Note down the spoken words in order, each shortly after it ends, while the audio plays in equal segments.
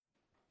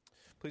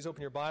Please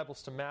open your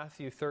Bibles to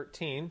Matthew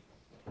 13.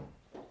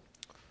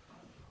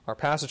 Our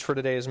passage for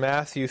today is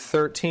Matthew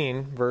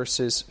 13,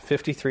 verses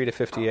 53 to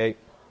 58.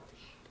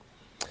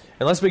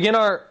 And let's begin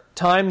our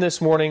time this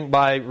morning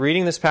by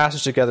reading this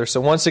passage together. So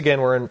once again,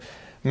 we're in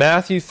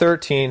Matthew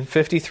 13,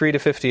 53 to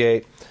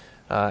 58.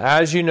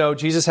 As you know,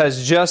 Jesus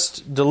has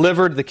just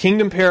delivered the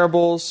kingdom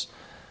parables,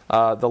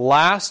 the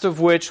last of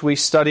which we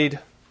studied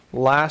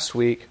last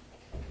week.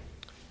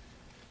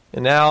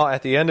 And now,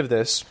 at the end of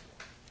this,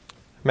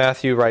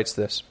 Matthew writes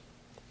this.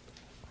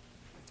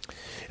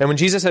 And when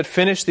Jesus had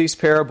finished these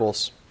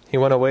parables, he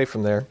went away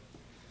from there.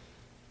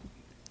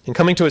 And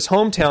coming to his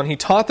hometown, he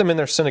taught them in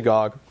their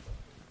synagogue,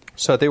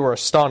 so that they were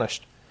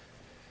astonished,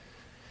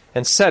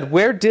 and said,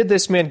 "Where did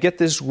this man get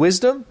this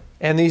wisdom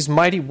and these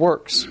mighty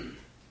works?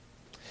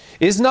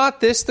 Is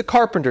not this the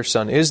carpenter's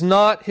son? Is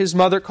not his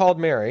mother called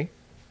Mary?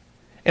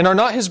 And are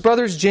not his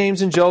brothers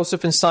James and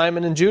Joseph and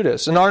Simon and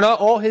Judas? And are not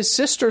all his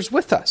sisters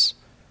with us?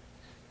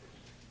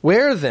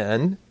 Where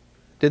then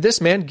did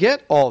this man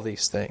get all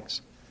these things?"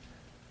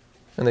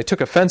 And they took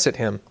offense at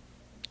him.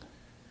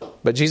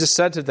 But Jesus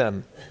said to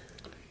them,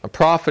 "A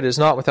prophet is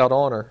not without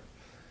honor,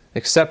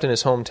 except in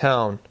his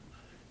hometown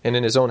and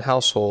in his own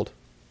household."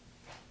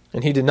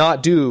 And he did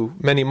not do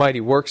many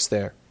mighty works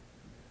there,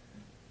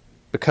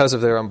 because of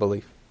their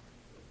unbelief.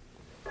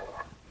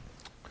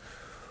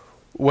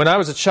 When I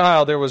was a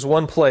child, there was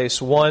one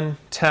place, one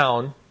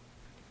town,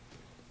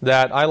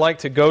 that I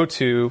liked to go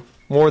to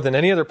more than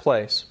any other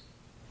place.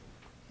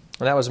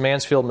 And that was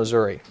Mansfield,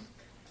 Missouri.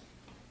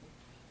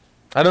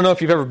 I don't know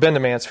if you've ever been to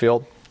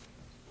Mansfield.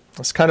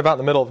 It's kind of out in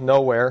the middle of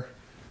nowhere.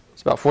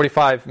 It's about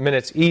 45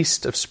 minutes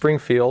east of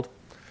Springfield.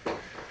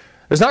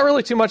 There's not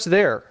really too much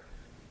there.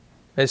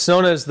 It's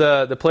known as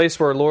the place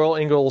where Laurel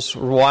Ingalls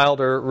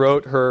Wilder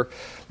wrote her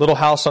Little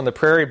House on the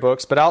Prairie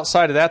books, but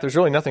outside of that, there's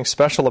really nothing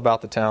special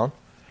about the town.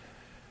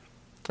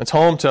 It's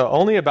home to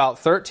only about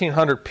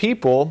 1,300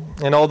 people,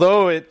 and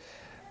although it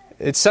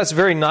sets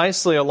very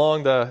nicely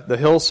along the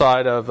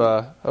hillside of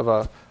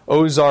a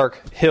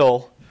Ozark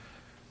hill,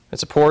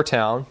 it's a poor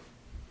town,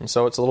 and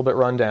so it's a little bit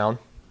run down.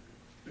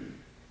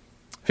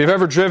 If you've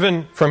ever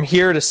driven from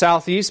here to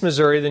southeast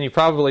Missouri, then you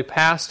probably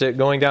passed it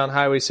going down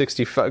Highway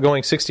 65,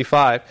 going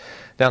 65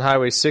 down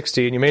Highway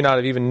 60, and you may not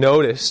have even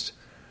noticed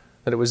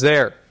that it was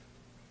there.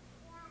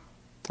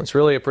 It's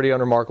really a pretty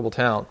unremarkable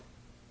town.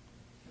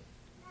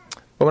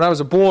 But when I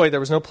was a boy, there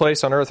was no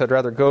place on earth I'd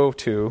rather go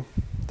to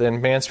than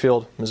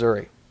Mansfield,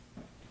 Missouri.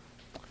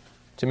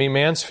 To me,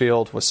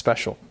 Mansfield was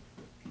special.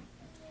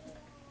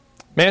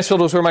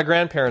 Mansfield was where my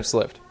grandparents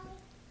lived.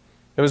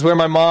 It was where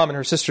my mom and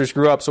her sisters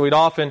grew up, so we'd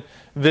often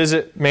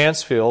visit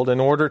Mansfield in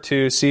order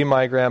to see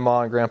my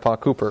grandma and grandpa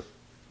Cooper.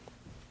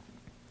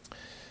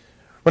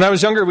 When I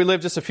was younger, we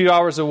lived just a few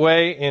hours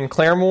away in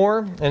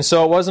Claremore, and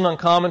so it wasn't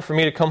uncommon for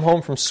me to come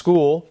home from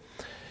school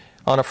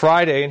on a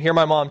Friday and hear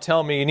my mom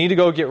tell me, "You need to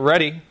go get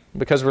ready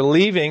because we're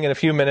leaving in a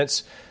few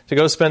minutes to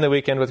go spend the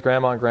weekend with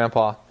Grandma and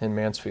Grandpa in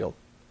Mansfield."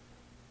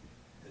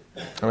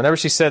 And whenever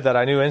she said that,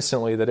 I knew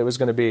instantly that it was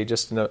going to be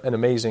just an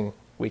amazing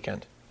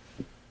weekend.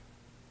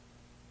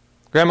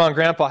 Grandma and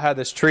Grandpa had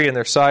this tree in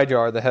their side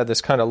yard that had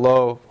this kind of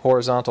low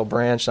horizontal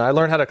branch, and I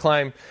learned how to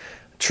climb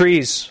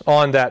trees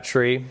on that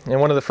tree.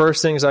 And one of the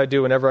first things I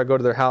do whenever I go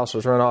to their house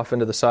was run off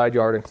into the side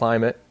yard and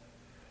climb it.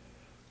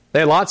 They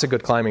had lots of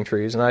good climbing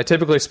trees, and I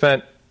typically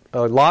spent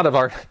a lot of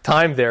our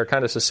time there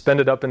kind of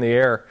suspended up in the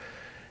air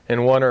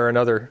in one or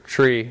another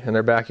tree in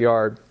their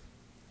backyard.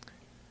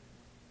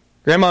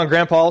 Grandma and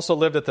Grandpa also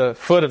lived at the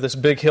foot of this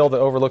big hill that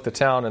overlooked the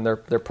town, and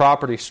their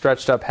property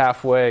stretched up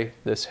halfway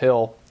this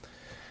hill.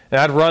 And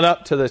I'd run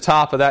up to the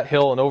top of that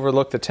hill and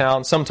overlook the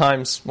town,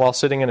 sometimes while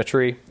sitting in a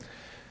tree.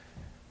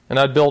 And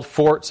I'd build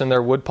forts in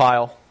their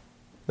woodpile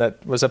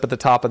that was up at the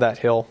top of that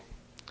hill.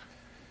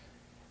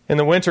 In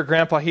the winter,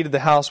 Grandpa heated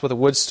the house with a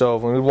wood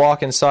stove. When we'd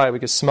walk inside, we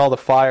could smell the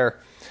fire,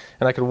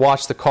 and I could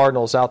watch the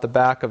cardinals out the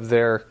back of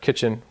their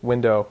kitchen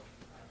window.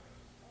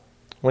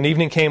 When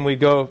evening came, we'd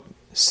go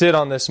sit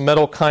on this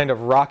metal kind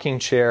of rocking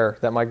chair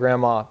that my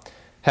grandma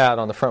had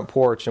on the front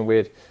porch, and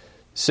we'd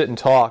sit and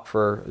talk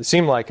for, it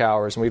seemed like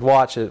hours, and we'd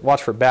watch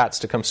for bats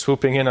to come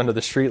swooping in under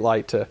the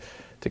streetlight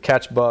to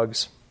catch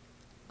bugs.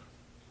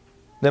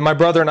 Then my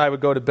brother and I would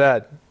go to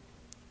bed.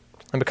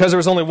 And because there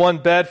was only one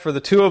bed for the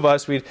two of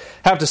us, we'd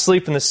have to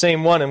sleep in the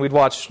same one, and we'd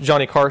watch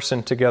Johnny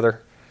Carson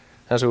together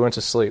as we went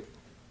to sleep.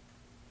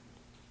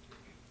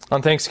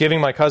 On Thanksgiving,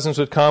 my cousins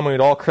would come, and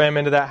we'd all cram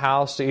into that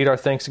house to eat our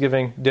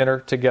Thanksgiving dinner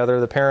together,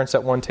 the parents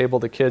at one table,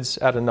 the kids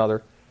at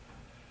another.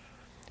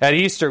 At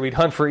Easter, we'd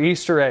hunt for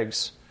Easter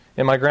eggs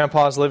in my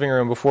grandpa's living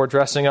room before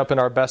dressing up in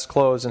our best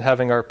clothes and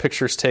having our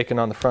pictures taken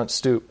on the front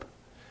stoop.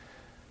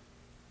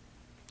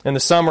 In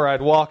the summer,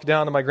 I'd walk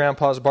down to my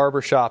grandpa's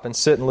barber shop and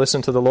sit and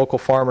listen to the local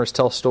farmers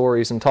tell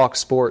stories and talk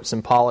sports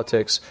and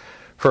politics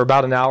for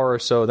about an hour or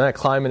so. Then I'd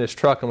climb in his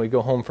truck and we'd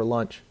go home for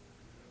lunch.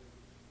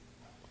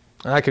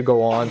 And I could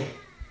go on.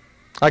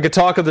 I could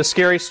talk of the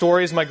scary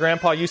stories my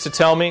grandpa used to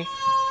tell me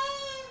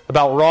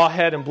about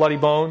Rawhead and Bloody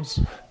Bones.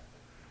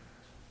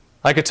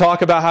 I could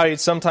talk about how he'd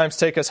sometimes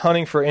take us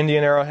hunting for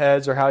Indian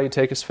arrowheads or how he'd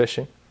take us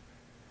fishing.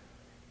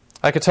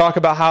 I could talk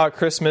about how at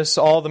Christmas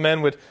all the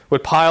men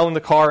would pile in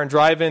the car and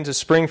drive into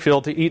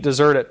Springfield to eat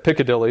dessert at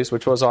Piccadilly's,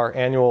 which was our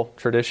annual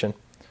tradition.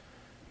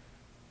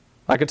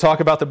 I could talk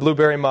about the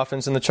blueberry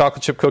muffins and the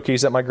chocolate chip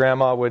cookies that my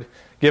grandma would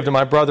give to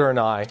my brother and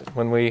I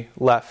when we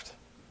left.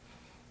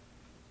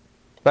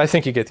 But I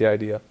think you get the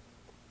idea.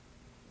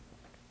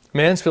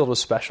 Mansfield was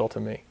special to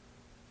me.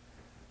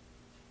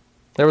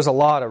 There was a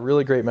lot of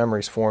really great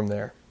memories formed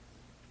there.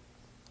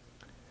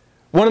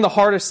 One of the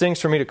hardest things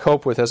for me to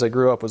cope with as I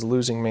grew up was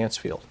losing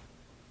Mansfield.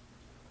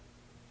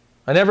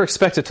 I never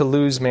expected to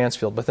lose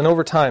Mansfield, but then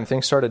over time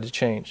things started to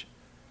change.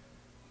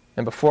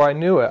 And before I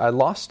knew it, I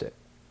lost it.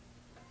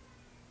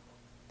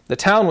 The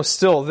town was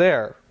still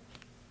there.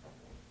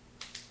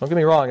 Don't get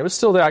me wrong, it was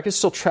still there. I could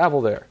still travel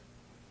there.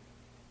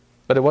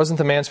 But it wasn't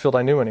the Mansfield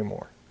I knew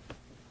anymore.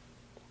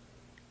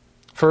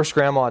 First,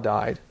 Grandma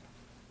died.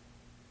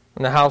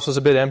 And the house was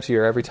a bit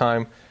emptier every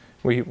time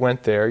we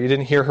went there. You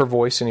didn't hear her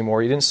voice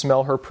anymore. You didn't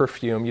smell her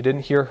perfume. You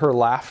didn't hear her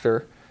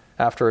laughter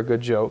after a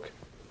good joke.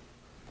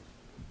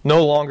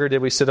 No longer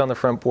did we sit on the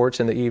front porch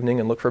in the evening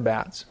and look for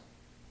bats.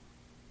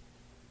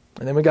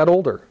 And then we got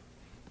older.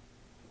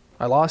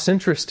 I lost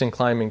interest in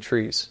climbing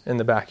trees in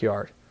the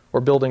backyard or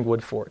building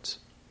wood forts.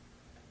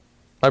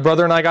 My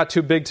brother and I got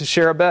too big to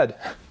share a bed.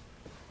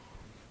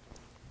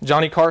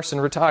 Johnny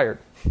Carson retired.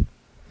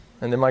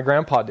 And then my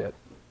grandpa did.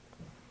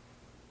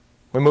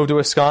 We moved to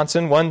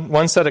Wisconsin.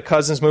 One set of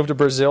cousins moved to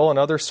Brazil.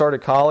 Another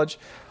started college.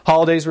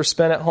 Holidays were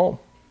spent at home.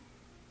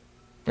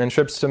 And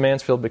trips to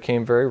Mansfield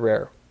became very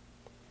rare.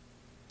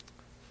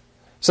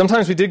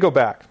 Sometimes we did go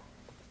back.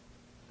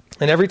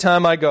 And every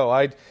time I go,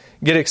 I'd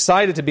get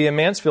excited to be in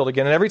Mansfield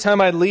again. And every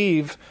time I'd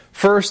leave,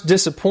 first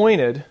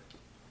disappointed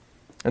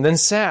and then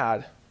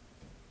sad,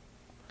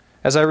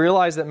 as I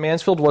realized that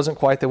Mansfield wasn't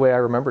quite the way I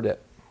remembered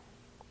it.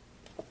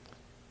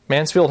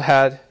 Mansfield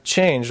had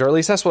changed, or at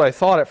least that's what I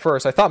thought at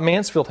first. I thought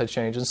Mansfield had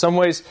changed. In some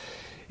ways,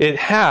 it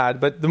had,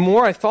 but the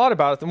more I thought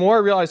about it, the more I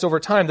realized over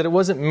time that it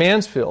wasn't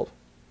Mansfield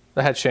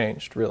that had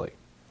changed, really.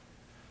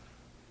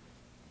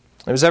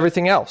 It was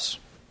everything else.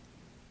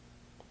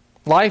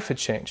 Life had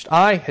changed.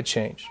 I had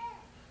changed.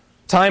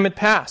 Time had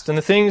passed, and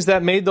the things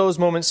that made those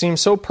moments seem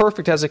so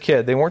perfect as a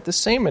kid, they weren't the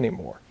same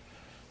anymore.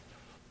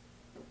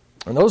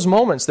 And those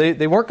moments,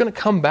 they weren't going to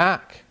come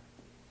back.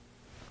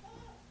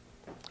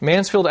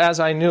 Mansfield as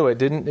I knew it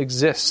didn't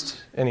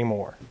exist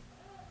anymore.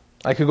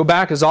 I could go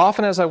back as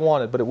often as I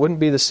wanted, but it wouldn't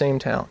be the same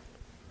town.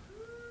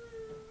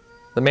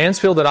 The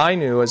Mansfield that I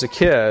knew as a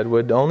kid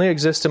would only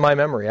exist in my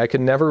memory. I could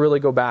never really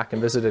go back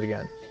and visit it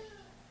again.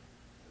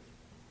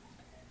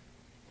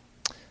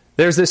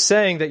 There's this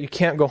saying that you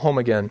can't go home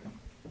again.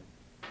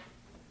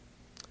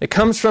 It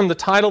comes from the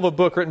title of a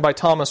book written by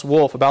Thomas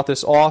Wolfe about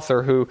this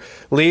author who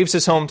leaves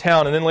his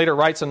hometown and then later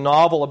writes a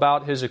novel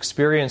about his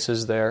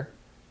experiences there.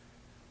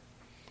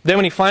 Then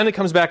when he finally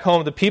comes back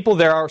home, the people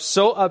there are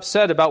so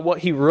upset about what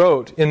he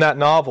wrote in that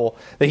novel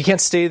that he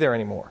can't stay there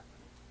anymore.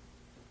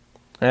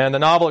 And the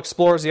novel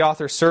explores the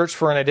author's search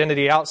for an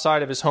identity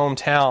outside of his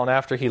hometown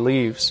after he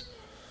leaves.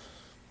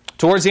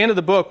 Towards the end of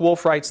the book,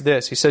 Wolfe writes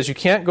this. He says, "You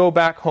can't go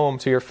back home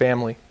to your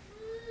family,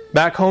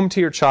 back home to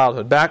your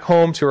childhood, back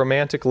home to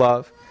romantic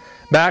love,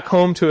 back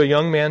home to a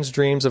young man's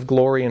dreams of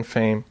glory and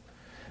fame,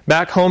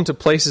 back home to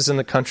places in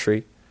the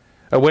country,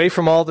 away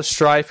from all the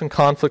strife and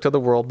conflict of the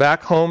world,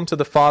 back home to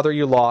the father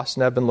you lost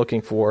and have been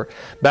looking for,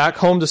 back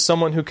home to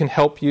someone who can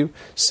help you,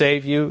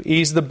 save you,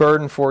 ease the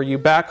burden for you,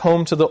 back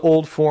home to the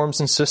old forms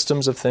and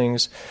systems of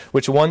things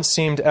which once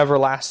seemed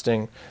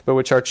everlasting, but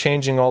which are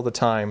changing all the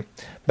time,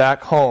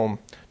 back home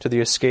to the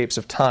escapes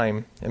of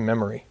time and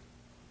memory."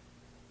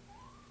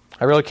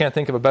 I really can't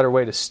think of a better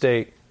way to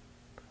state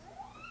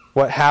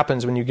what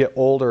happens when you get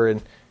older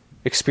and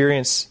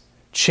experience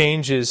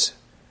changes.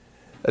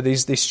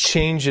 These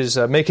changes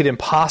make it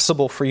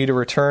impossible for you to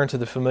return to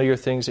the familiar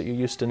things that you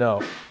used to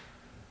know.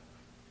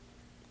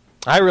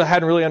 I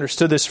hadn't really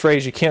understood this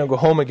phrase, "you can't go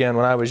home again,"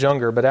 when I was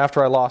younger, but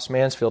after I lost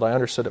Mansfield, I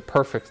understood it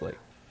perfectly.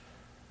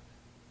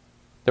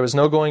 There was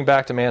no going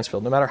back to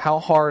Mansfield, no matter how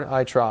hard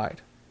I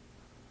tried.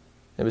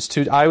 I was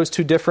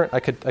too different. I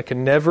could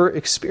never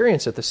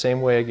experience it the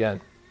same way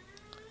again.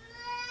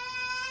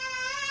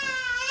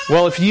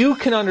 Well, if you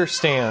can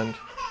understand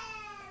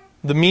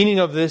the meaning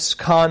of this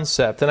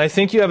concept, then I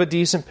think you have a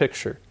decent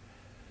picture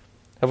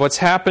of what's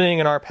happening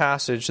in our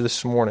passage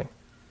this morning.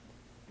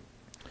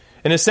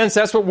 In a sense,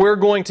 that's what we're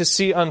going to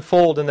see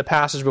unfold in the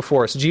passage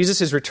before us.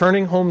 Jesus is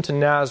returning home to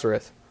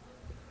Nazareth,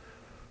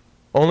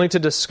 only to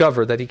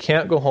discover that he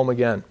can't go home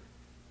again.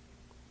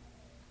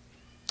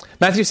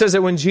 Matthew says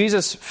that when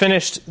Jesus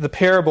finished the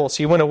parables,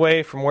 he went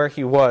away from where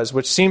he was,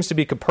 which seems to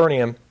be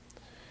Capernaum,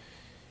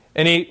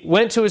 and he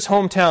went to his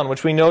hometown,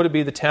 which we know to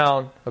be the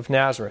town of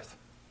Nazareth.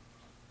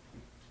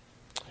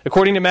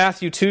 According to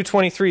Matthew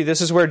 2:23, this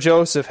is where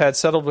Joseph had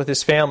settled with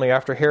his family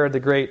after Herod the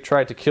Great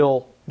tried to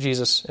kill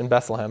Jesus in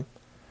Bethlehem.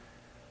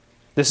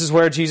 This is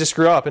where Jesus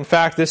grew up. In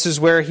fact, this is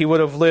where he would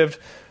have lived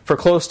for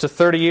close to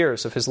 30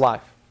 years of his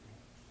life.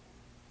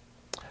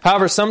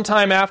 However,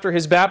 sometime after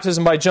his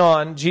baptism by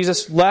John,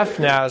 Jesus left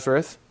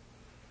Nazareth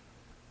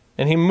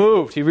And he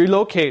moved, he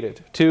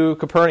relocated to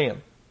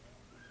Capernaum,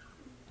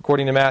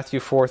 according to Matthew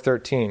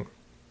 4:13.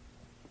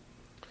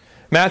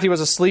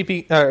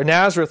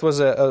 Nazareth was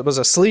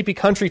a sleepy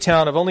country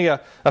town of only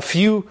a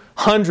few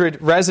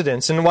hundred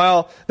residents. And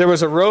while there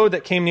was a road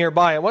that came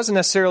nearby, it wasn't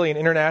necessarily an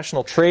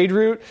international trade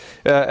route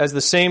as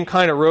the same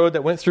kind of road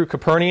that went through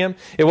Capernaum.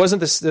 It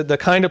wasn't the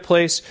kind of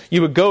place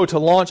you would go to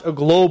launch a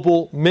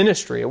global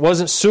ministry. It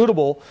wasn't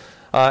suitable.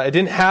 It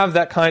didn't have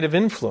that kind of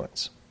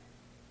influence.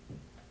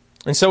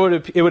 And so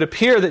it would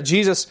appear that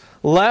Jesus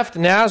left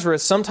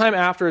Nazareth sometime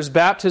after his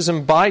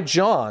baptism by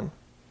John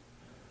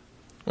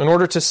in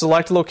order to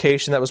select a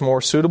location that was more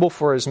suitable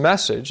for his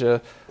message,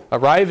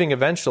 arriving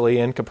eventually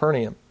in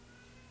Capernaum.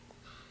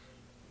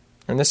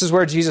 And this is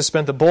where Jesus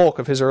spent the bulk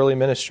of his early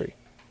ministry.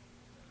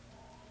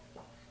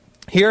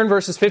 Here in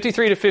verses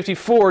 53 to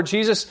 54,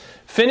 Jesus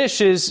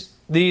finishes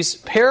these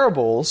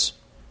parables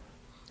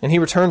and he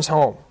returns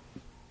home.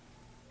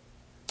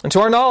 And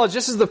to our knowledge,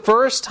 this is the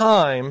first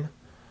time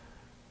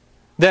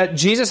that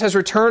Jesus has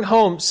returned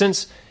home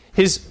since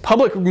his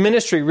public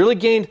ministry really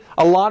gained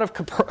a lot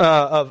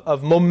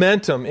of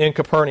momentum in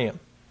Capernaum.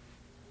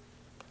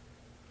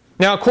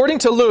 Now, according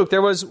to Luke,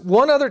 there was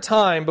one other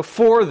time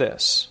before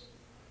this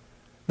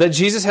that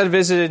Jesus had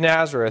visited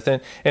Nazareth.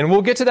 And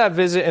we'll get to that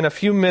visit in a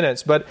few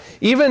minutes. But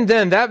even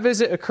then, that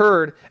visit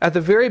occurred at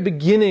the very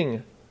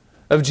beginning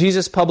of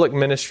Jesus' public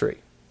ministry,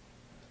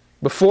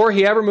 before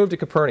he ever moved to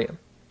Capernaum.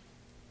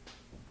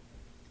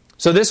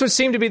 So this would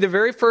seem to be the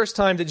very first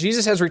time that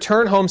Jesus has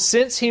returned home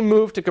since he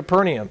moved to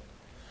Capernaum.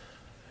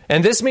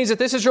 And this means that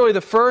this is really the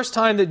first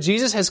time that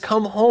Jesus has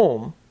come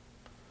home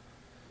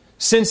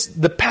since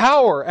the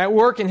power at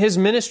work in his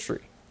ministry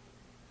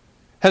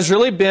has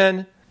really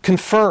been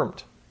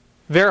confirmed,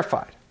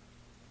 verified.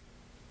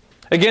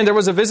 Again, there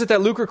was a visit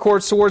that Luke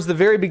records towards the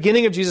very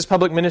beginning of Jesus'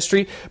 public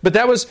ministry, but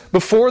that was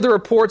before the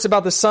reports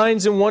about the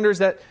signs and wonders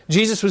that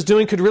Jesus was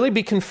doing could really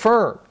be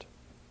confirmed.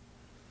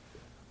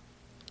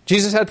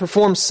 Jesus had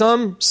performed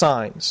some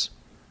signs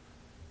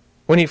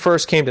when he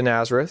first came to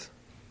Nazareth.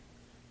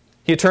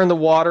 He had turned the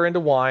water into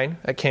wine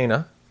at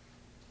Cana.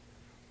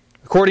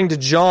 According to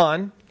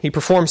John, he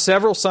performed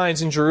several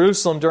signs in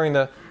Jerusalem during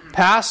the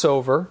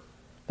Passover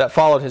that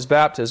followed his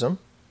baptism.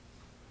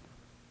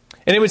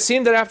 And it would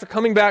seem that after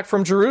coming back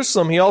from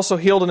Jerusalem, he also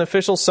healed an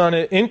official's son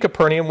in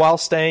Capernaum while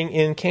staying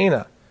in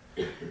Cana.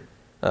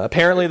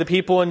 Apparently, the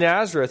people in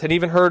Nazareth had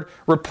even heard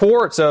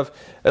reports of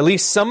at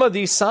least some of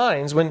these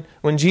signs when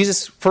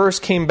Jesus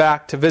first came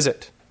back to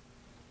visit.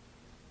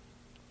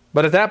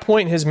 But at that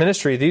point in his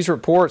ministry, these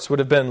reports would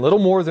have been little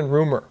more than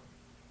rumor.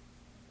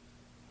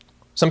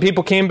 Some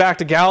people came back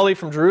to Galilee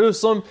from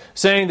Jerusalem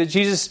saying that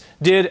Jesus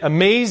did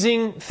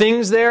amazing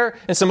things there.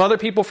 And some other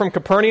people from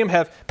Capernaum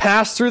have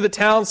passed through the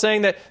town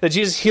saying that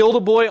Jesus healed a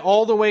boy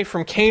all the way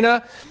from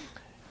Cana.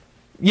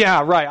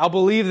 Yeah, right, I'll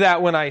believe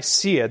that when I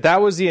see it.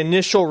 That was the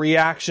initial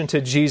reaction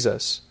to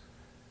Jesus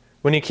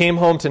when he came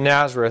home to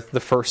Nazareth the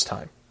first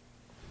time.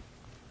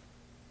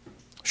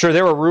 Sure,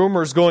 there were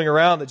rumors going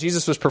around that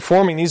Jesus was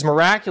performing these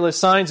miraculous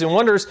signs and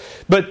wonders,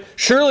 but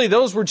surely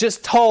those were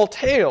just tall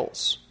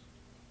tales.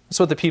 That's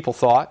what the people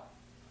thought.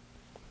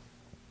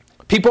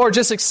 People are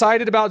just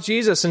excited about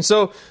Jesus, and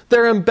so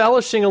they're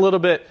embellishing a little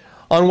bit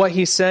on what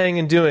he's saying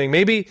and doing.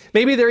 Maybe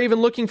they're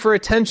even looking for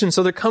attention,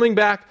 so they're coming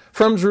back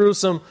from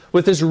Jerusalem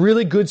with this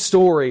really good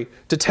story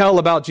to tell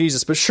about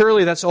Jesus. But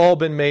surely that's all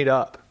been made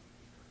up.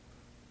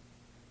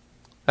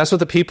 That's what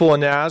the people in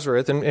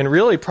Nazareth, and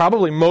really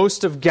probably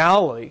most of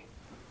Galilee,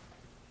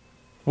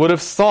 would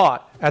have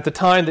thought at the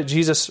time that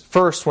Jesus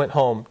first went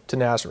home to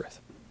Nazareth.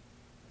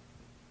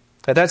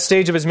 At that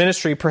stage of his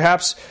ministry,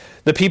 perhaps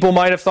the people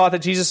might have thought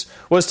that Jesus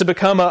was to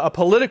become a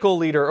political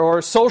leader or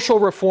a social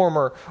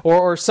reformer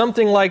or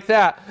something like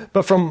that.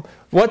 But from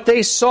what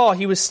they saw,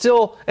 he was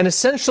still an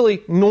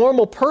essentially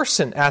normal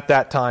person at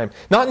that time,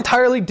 not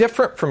entirely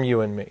different from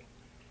you and me.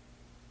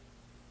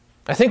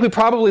 I think we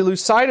probably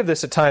lose sight of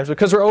this at times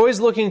because we're always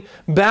looking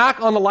back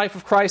on the life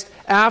of Christ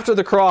after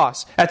the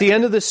cross, at the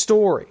end of this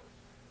story.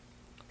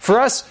 For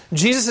us,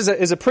 Jesus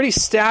is a pretty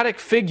static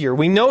figure.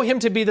 We know him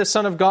to be the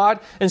Son of God,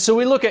 and so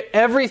we look at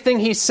everything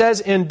he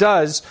says and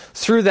does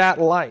through that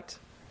light.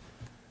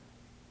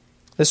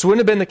 This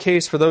wouldn't have been the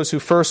case for those who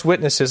first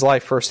witnessed his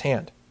life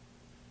firsthand.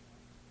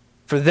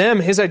 For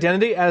them, his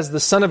identity as the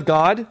Son of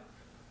God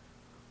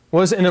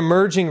was an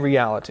emerging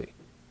reality.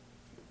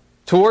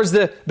 Towards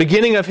the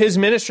beginning of his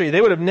ministry,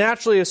 they would have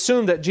naturally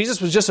assumed that Jesus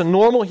was just a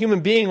normal human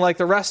being like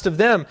the rest of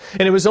them.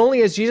 And it was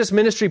only as Jesus'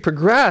 ministry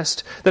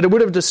progressed that it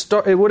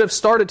would have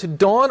started to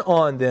dawn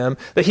on them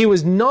that he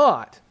was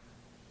not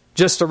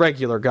just a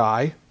regular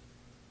guy,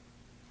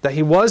 that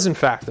he was in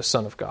fact the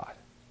Son of God.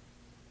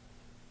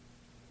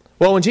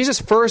 Well, when Jesus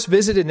first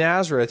visited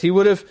Nazareth, he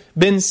would have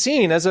been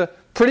seen as a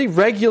pretty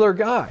regular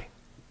guy.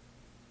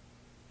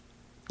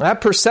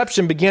 That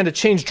perception began to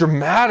change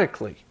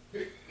dramatically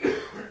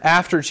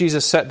after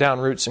Jesus set down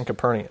roots in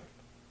Capernaum.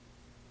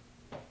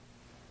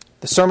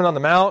 The Sermon on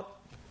the Mount,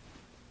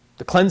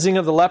 the cleansing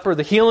of the leper,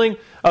 the healing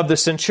of the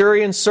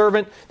centurion's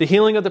servant, the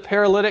healing of the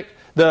paralytic,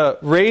 the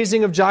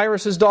raising of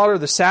Jairus' daughter,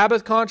 the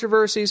Sabbath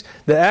controversies,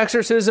 the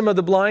exorcism of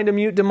the blind and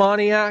mute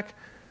demoniac.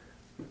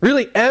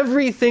 Really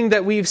everything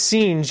that we've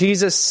seen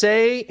Jesus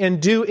say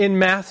and do in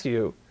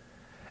Matthew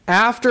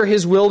after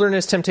his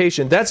wilderness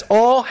temptation, that's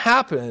all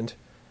happened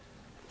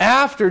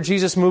after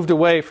Jesus moved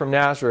away from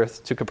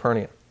Nazareth to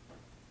Capernaum.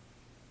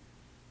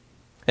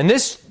 And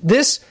these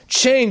things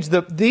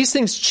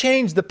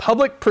changed the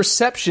public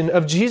perception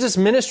of Jesus'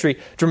 ministry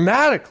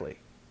dramatically.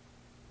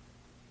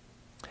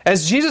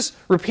 As Jesus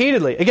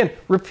repeatedly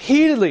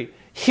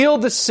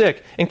healed the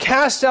sick and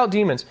cast out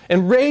demons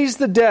and raised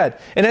the dead.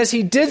 And as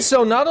he did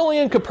so not only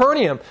in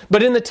Capernaum,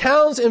 but in the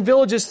towns and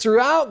villages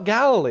throughout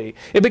Galilee,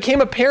 it became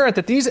apparent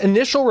that these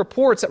initial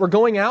reports that were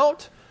going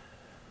out,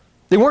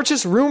 they weren't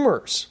just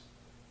rumors.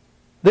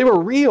 They were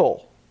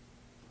real.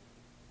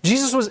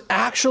 Jesus was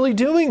actually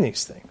doing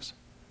these things.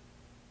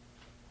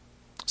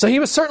 So he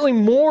was certainly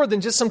more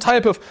than just some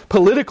type of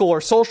political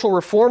or social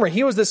reformer.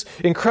 He was this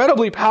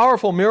incredibly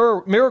powerful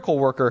miracle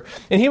worker.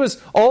 And he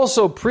was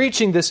also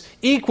preaching this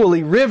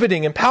equally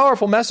riveting and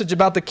powerful message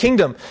about the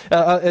kingdom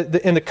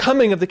and the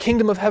coming of the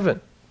kingdom of heaven.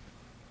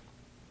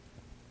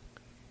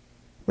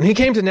 When he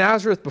came to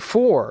Nazareth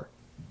before,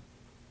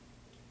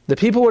 the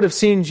people would have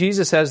seen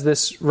Jesus as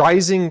this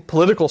rising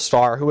political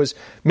star who was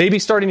maybe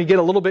starting to get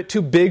a little bit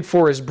too big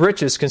for his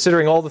britches,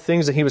 considering all the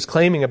things that he was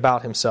claiming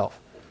about himself.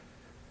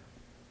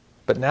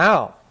 But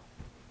now,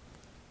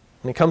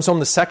 when he comes home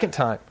the second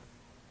time,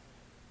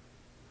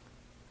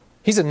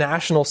 he's a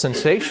national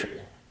sensation.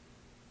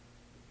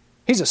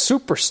 He's a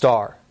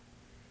superstar,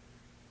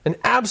 an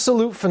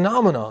absolute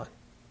phenomenon.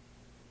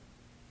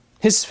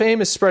 His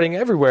fame is spreading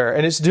everywhere,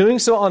 and it's doing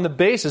so on the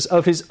basis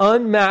of his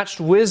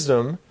unmatched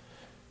wisdom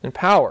and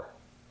power.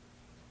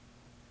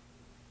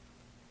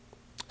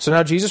 So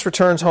now Jesus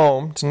returns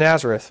home to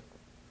Nazareth.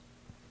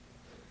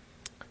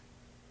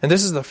 And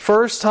this is the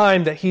first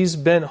time that he's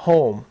been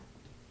home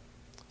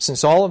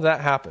since all of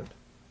that happened.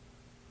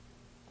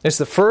 It's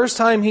the first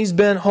time he's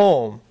been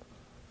home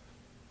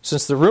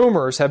since the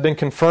rumors have been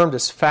confirmed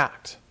as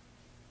fact.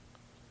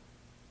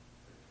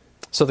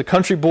 So the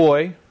country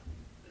boy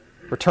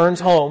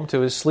returns home to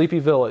his sleepy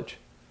village,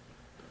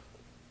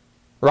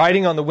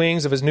 riding on the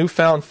wings of his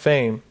newfound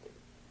fame,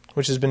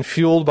 which has been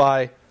fueled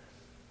by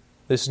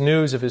this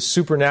news of his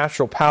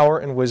supernatural power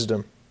and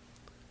wisdom.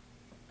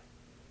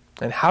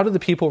 And how do the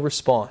people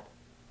respond?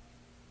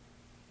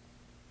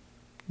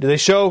 Do they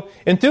show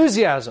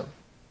enthusiasm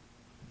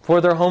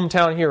for their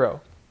hometown hero?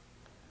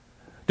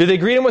 Do they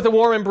greet him with a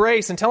warm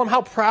embrace and tell him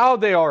how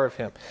proud they are of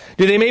him?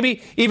 Do they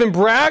maybe even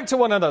brag to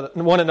one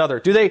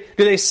another? Do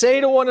they say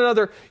to one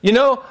another, you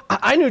know,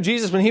 I knew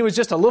Jesus when he was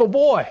just a little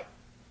boy.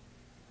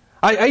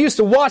 I used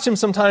to watch him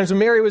sometimes when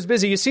Mary was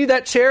busy. You see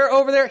that chair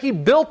over there? He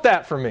built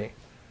that for me.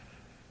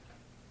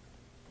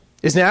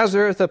 Is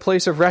Nazareth a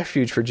place of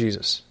refuge for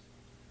Jesus?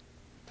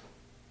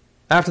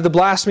 After the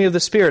blasphemy of the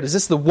Spirit, is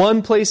this the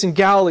one place in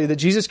Galilee that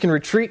Jesus can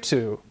retreat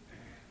to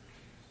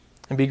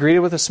and be greeted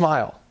with a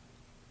smile?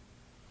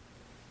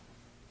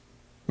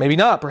 Maybe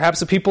not.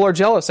 Perhaps the people are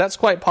jealous. That's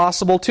quite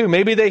possible too.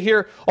 Maybe they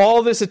hear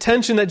all this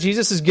attention that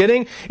Jesus is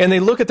getting and they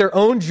look at their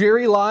own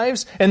dreary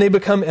lives and they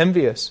become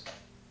envious.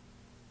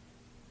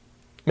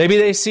 Maybe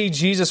they see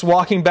Jesus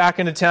walking back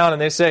into town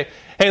and they say,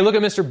 hey, look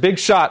at Mr. Big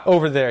Shot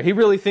over there. He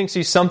really thinks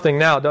he's something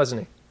now, doesn't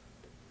he?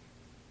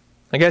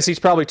 I guess he's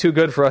probably too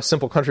good for us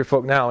simple country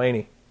folk now, ain't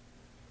he?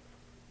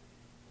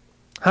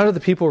 How do the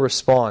people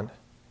respond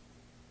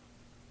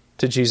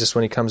to Jesus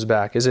when he comes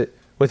back? Is it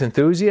with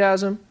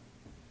enthusiasm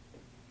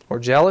or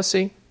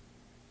jealousy?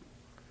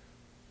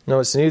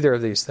 No, it's neither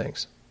of these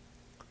things.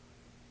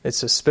 It's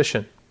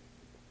suspicion.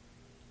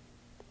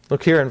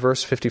 Look here in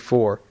verse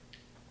 54.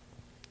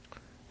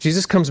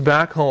 Jesus comes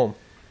back home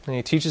and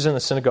he teaches in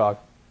the synagogue.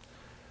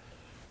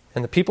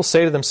 And the people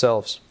say to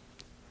themselves,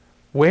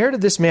 where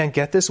did this man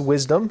get this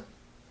wisdom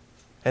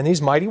and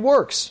these mighty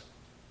works?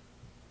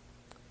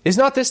 Is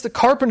not this the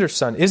carpenter's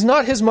son? Is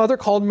not his mother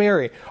called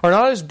Mary? Are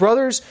not his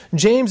brothers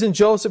James and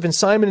Joseph and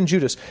Simon and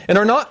Judas? And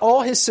are not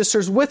all his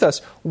sisters with us?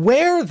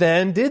 Where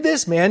then did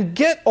this man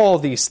get all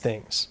these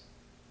things?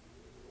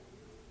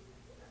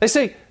 They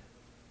say,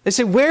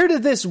 where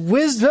did this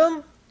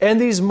wisdom and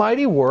these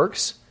mighty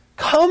works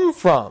come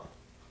from?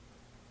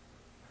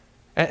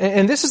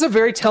 And this is a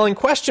very telling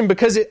question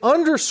because it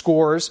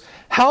underscores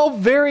how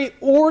very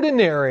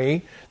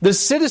ordinary the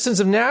citizens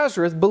of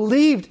Nazareth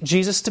believed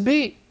Jesus to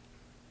be.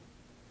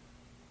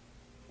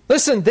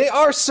 Listen, they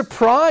are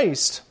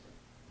surprised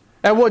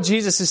at what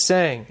Jesus is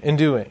saying and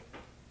doing.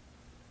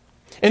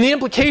 And the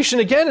implication,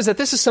 again, is that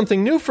this is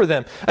something new for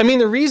them. I mean,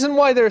 the reason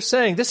why they're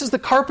saying, this is the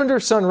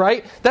carpenter's son,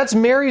 right? That's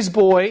Mary's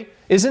boy,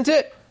 isn't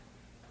it?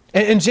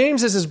 And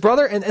James is his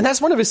brother, and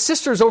that's one of his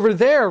sisters over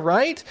there,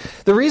 right?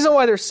 The reason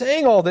why they're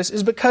saying all this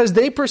is because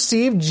they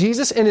perceive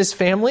Jesus and his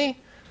family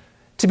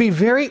to be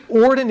very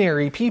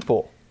ordinary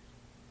people.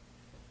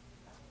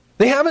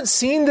 They haven't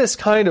seen this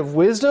kind of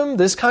wisdom,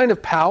 this kind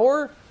of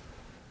power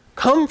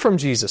come from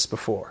Jesus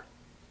before.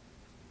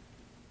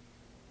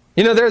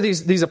 You know, there are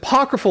these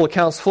apocryphal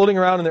accounts floating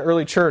around in the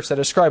early church that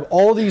describe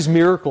all these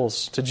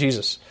miracles to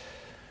Jesus.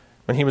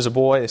 when he was a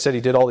boy. They said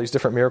he did all these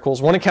different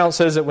miracles. One account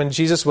says that when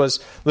Jesus was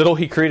little,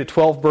 he created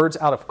 12 birds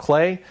out of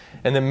clay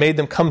and then made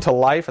them come to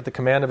life at the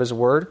command of his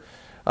word.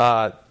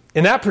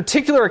 In that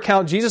particular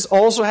account, Jesus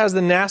also has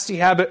the nasty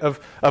habit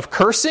of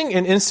cursing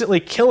and instantly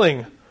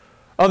killing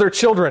other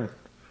children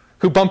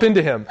who bump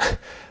into him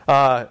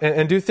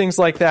and do things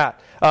like that.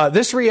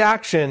 This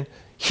reaction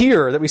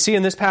here that we see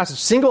in this passage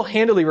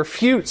single-handedly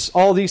refutes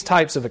all these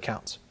types of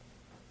accounts.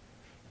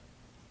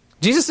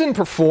 Jesus didn't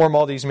perform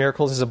all these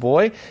miracles as a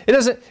boy. It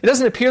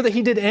doesn't appear that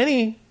he did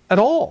any at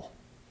all.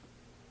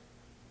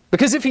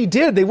 Because if he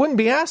did, they wouldn't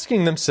be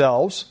asking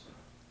themselves,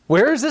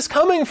 where is this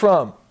coming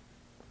from?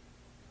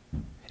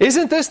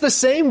 Isn't this the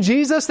same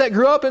Jesus that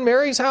grew up in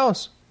Mary's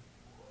house?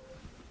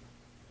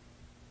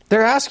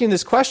 They're asking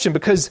this question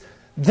because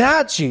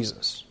that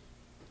Jesus,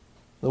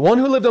 the one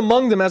who lived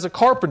among them as a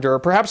carpenter, or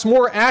perhaps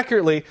more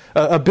accurately,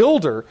 a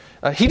builder,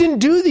 he didn't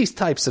do these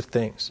types of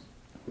things.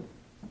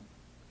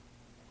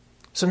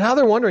 So now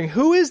they're wondering,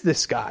 who is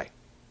this guy?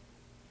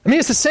 I mean,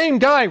 it's the same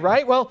guy,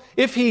 right? Well,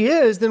 if he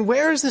is, then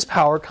where is this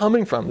power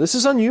coming from? This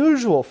is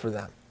unusual for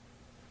them.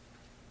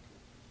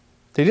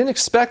 They didn't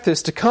expect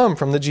this to come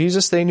from the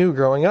Jesus they knew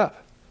growing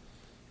up.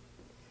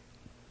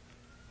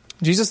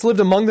 Jesus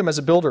lived among them as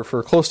a builder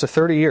for close to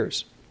 30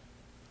 years.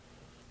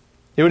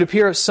 It would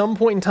appear at some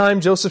point in time,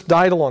 Joseph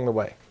died along the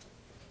way.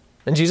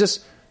 And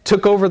Jesus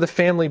took over the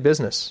family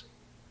business.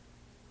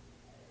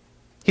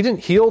 He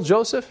didn't heal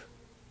Joseph.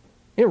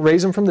 He didn't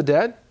raise him from the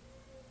dead.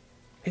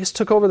 He just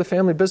took over the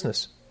family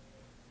business.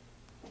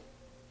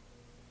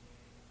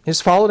 He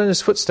just followed in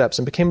his footsteps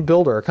and became a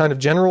builder, a kind of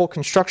general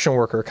construction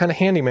worker, a kind of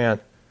handyman.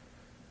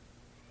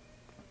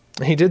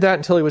 And he did that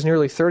until he was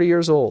nearly 30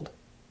 years old.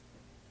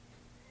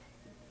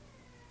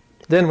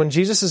 Then when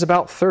Jesus is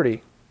about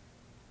 30,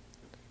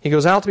 he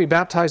goes out to be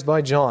baptized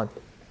by John.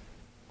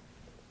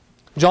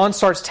 John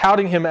starts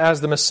touting him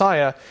as the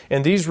Messiah,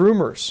 and these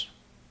rumors,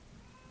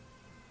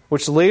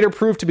 which later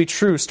proved to be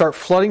true, start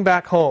flooding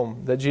back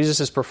home that Jesus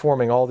is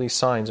performing all these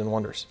signs and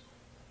wonders.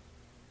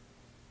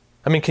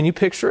 I mean, can you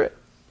picture it?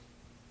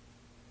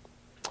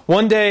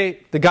 One day,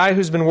 the guy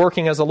who's been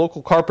working as a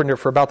local carpenter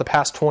for about the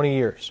past 20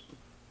 years,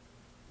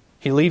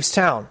 he leaves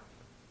town.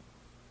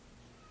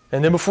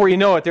 And then before you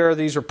know it, there are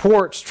these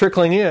reports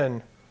trickling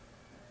in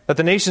that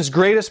the nation's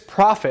greatest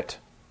prophet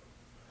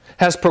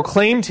has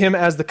proclaimed him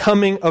as the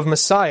coming of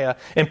Messiah,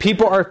 and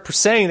people are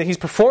saying that he's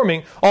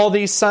performing all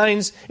these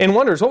signs and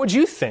wonders. What would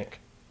you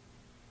think?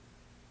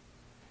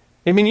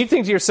 I mean, you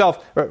think to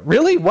yourself,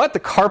 really? What?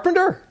 The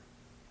carpenter?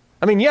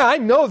 I mean, yeah, I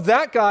know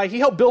that guy. He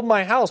helped build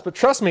my house, but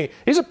trust me,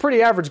 he's a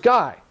pretty average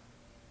guy.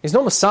 He's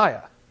no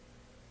Messiah.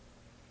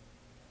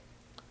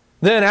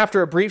 Then,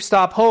 after a brief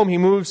stop home, he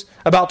moves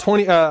about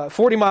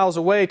 40 miles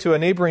away to a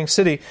neighboring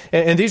city.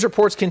 And these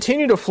reports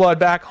continue to flood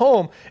back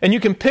home. And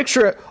you can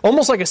picture it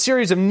almost like a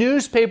series of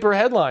newspaper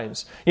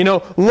headlines. You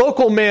know,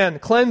 local man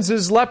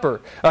cleanses leper.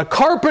 A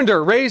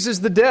carpenter raises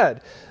the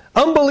dead.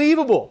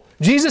 Unbelievable.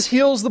 Jesus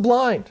heals the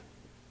blind.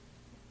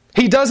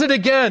 He does it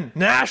again.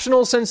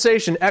 National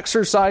sensation.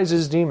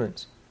 Exorcises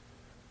demons.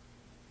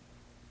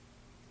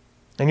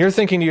 And you're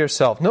thinking to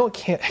yourself, no, it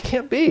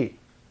can't be.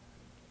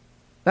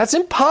 That's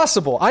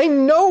impossible. I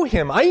know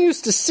him. I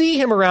used to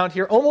see him around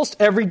here almost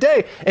every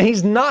day, and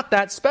he's not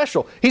that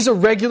special. He's a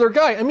regular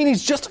guy. I mean,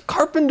 he's just a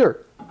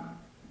carpenter.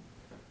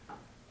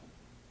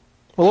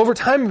 Well, over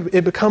time,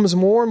 it becomes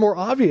more and more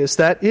obvious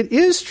that it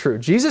is true.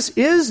 Jesus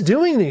is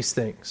doing these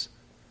things.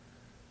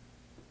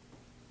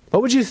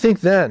 What would you think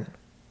then?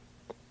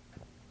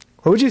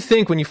 What would you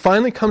think when you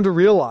finally come to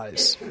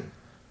realize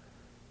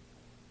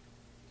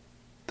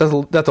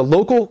that the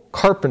local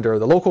carpenter,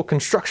 the local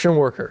construction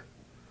worker,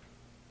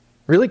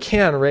 really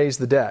can raise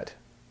the dead?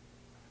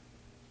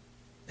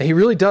 And he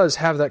really does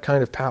have that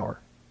kind of power.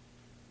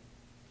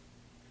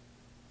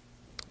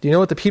 Do you know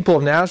what the people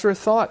of Nazareth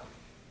thought?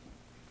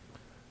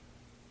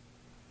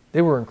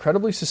 They were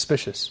incredibly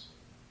suspicious.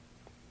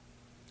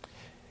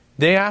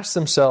 They asked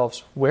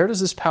themselves, where does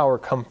this power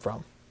come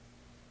from?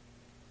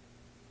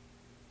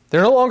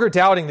 They're no longer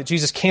doubting that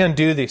Jesus can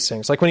do these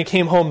things, like when he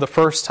came home the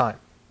first time.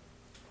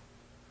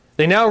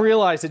 They now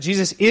realize that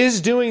Jesus is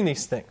doing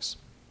these things.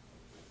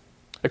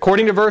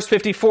 According to verse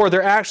 54,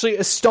 they're actually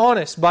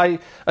astonished by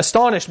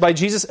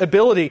Jesus'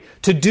 ability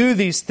to do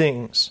these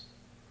things.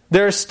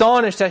 They're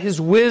astonished at his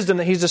wisdom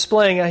that he's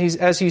displaying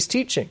as he's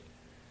teaching.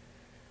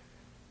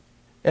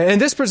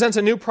 And this presents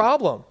a new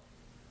problem.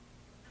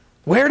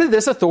 Where did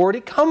this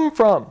authority come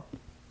from?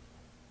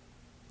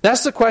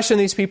 That's the question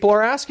these people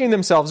are asking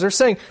themselves. They're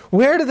saying,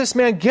 where did this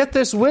man get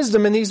this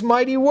wisdom and these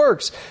mighty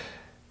works?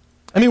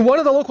 I mean, one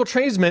of the local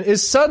tradesmen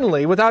is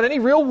suddenly, without any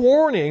real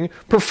warning,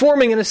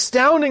 performing an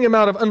astounding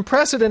amount of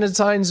unprecedented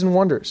signs and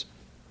wonders.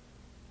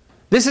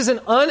 This is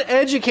an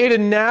uneducated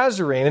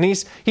Nazarene, and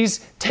he's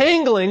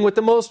tangling with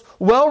the most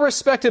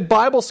well-respected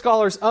Bible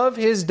scholars of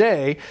his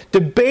day,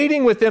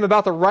 debating with them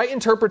about the right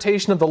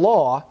interpretation of the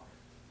law,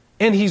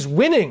 and he's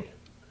winning.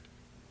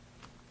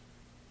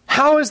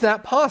 How is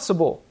that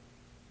possible?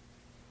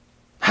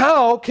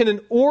 How can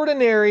an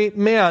ordinary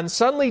man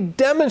suddenly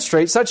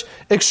demonstrate such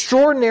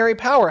extraordinary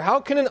power? How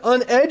can an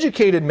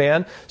uneducated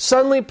man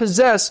suddenly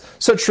possess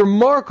such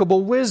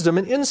remarkable wisdom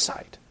and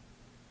insight?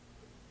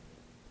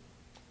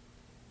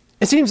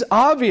 It seems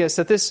obvious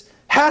that this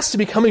has to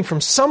be coming from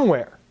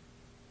somewhere.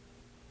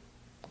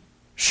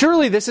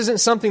 Surely this isn't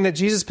something that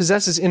Jesus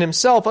possesses in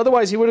himself.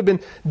 Otherwise, he would have been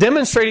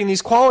demonstrating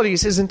these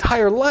qualities his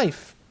entire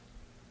life.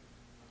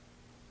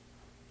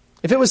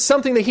 If it was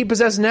something that he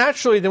possessed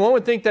naturally, then one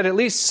would think that at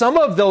least some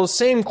of those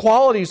same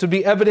qualities would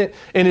be evident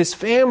in his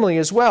family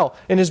as well,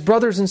 in his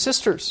brothers and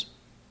sisters.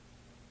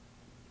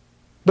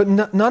 But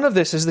none of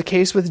this is the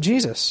case with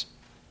Jesus.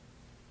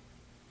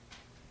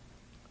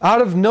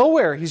 Out of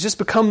nowhere, he's just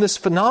become this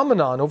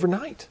phenomenon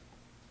overnight.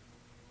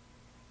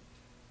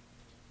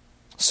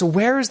 So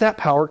where is that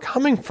power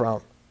coming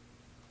from?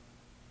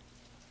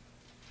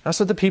 That's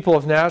what the people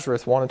of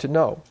Nazareth wanted to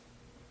know.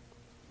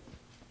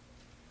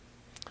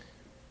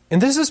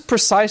 And this is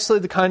precisely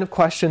the kind of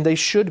question they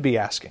should be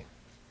asking.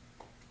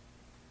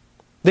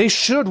 They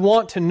should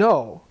want to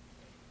know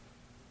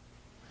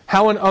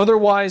how an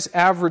otherwise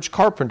average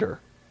carpenter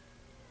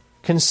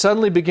can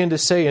suddenly begin to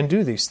say and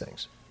do these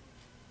things.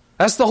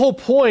 That's the whole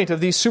point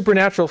of these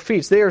supernatural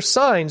feats. They are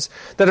signs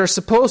that are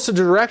supposed to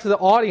direct the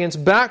audience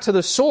back to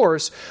the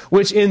source,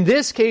 which in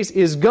this case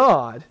is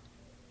God,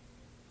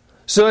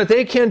 so that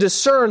they can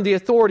discern the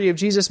authority of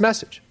Jesus'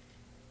 message.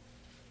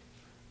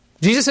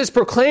 Jesus is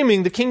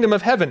proclaiming the kingdom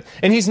of heaven,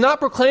 and he's not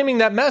proclaiming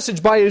that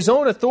message by his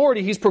own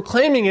authority. He's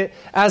proclaiming it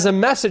as a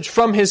message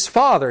from his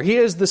Father. He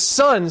is the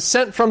Son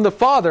sent from the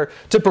Father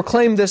to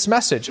proclaim this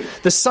message.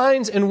 The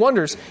signs and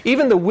wonders,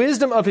 even the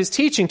wisdom of his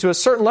teaching to a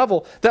certain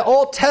level, that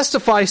all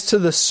testifies to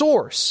the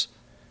source.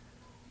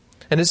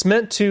 And it's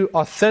meant to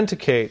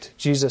authenticate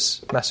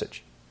Jesus'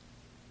 message.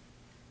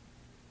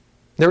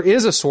 There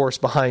is a source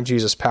behind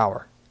Jesus'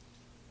 power.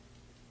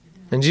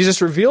 And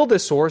Jesus revealed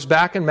this source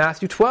back in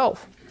Matthew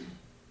 12.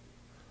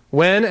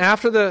 When,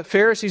 after the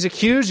Pharisees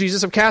accused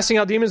Jesus of casting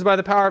out demons by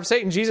the power of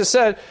Satan, Jesus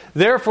said,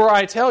 "Therefore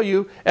I tell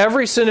you,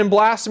 every sin and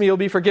blasphemy will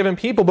be forgiven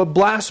people, but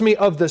blasphemy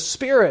of the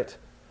Spirit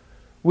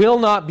will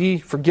not be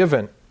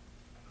forgiven.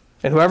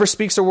 And whoever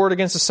speaks a word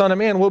against the Son of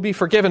Man will be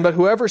forgiven, but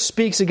whoever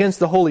speaks against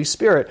the Holy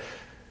Spirit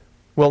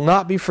will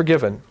not be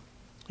forgiven,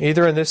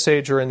 either in this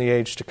age or in the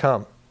age to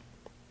come."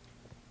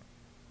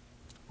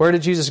 Where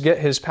did Jesus get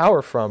his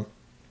power from?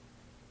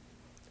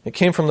 It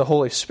came from the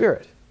Holy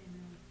Spirit.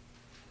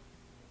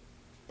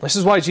 This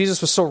is why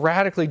Jesus was so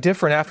radically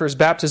different after his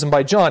baptism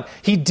by John.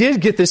 He did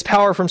get this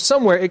power from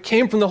somewhere. It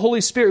came from the Holy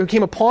Spirit who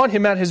came upon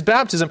him at his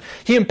baptism.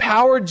 He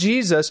empowered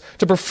Jesus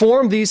to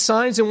perform these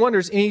signs and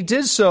wonders, and he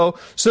did so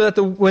that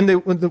when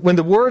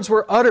the words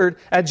were uttered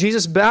at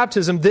Jesus'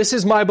 baptism, "This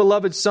is my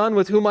beloved Son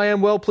with whom I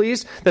am well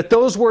pleased," that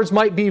those words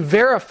might be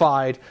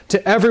verified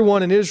to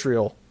everyone in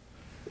Israel.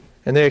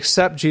 And they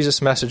accept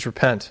Jesus' message,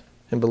 repent,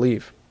 and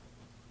believe.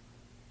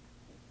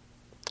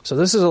 So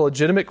this is a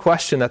legitimate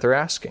question that they're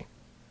asking.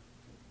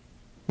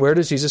 Where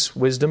does Jesus'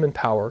 wisdom and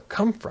power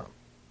come from?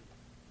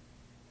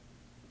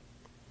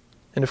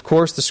 And of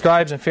course, the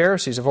scribes and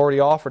Pharisees have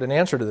already offered an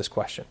answer to this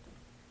question.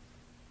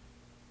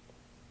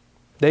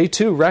 They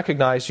too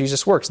recognized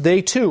Jesus' works. They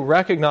too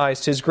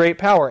recognized his great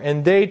power.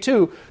 And they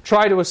too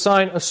try to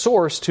assign a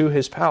source to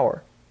his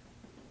power.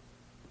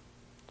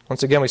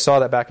 Once again, we saw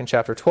that back in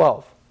chapter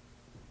 12,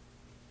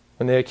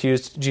 when they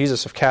accused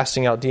Jesus of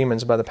casting out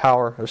demons by the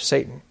power of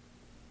Satan.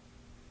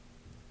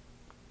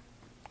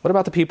 What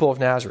about the people of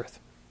Nazareth?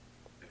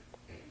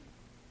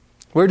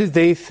 Where do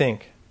they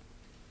think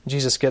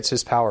Jesus gets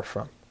his power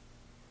from?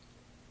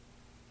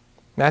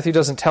 Matthew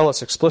doesn't tell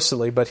us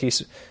explicitly, but he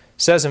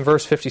says in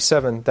verse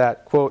 57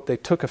 that, quote, "they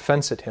took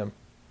offense at him."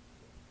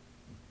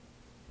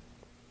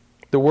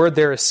 The word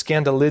there is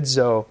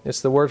scandalizo. It's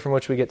the word from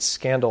which we get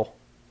scandal.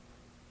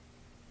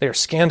 They are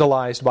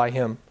scandalized by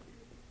him.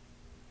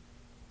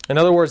 In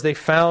other words, they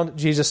found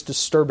Jesus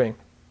disturbing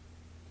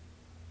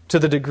to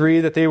the degree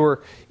that they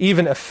were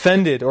even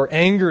offended or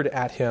angered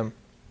at him.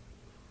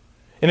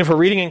 And if we're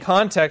reading in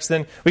context,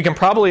 then we can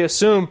probably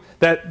assume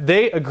that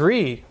they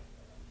agree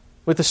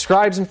with the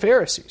scribes and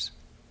Pharisees.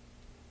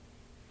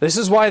 This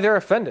is why they're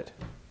offended.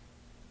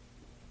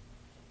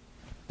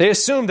 They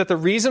assume that the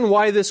reason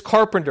why this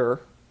carpenter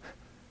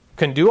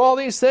can do all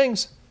these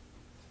things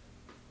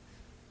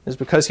is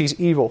because he's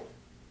evil.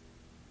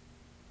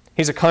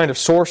 He's a kind of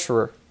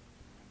sorcerer.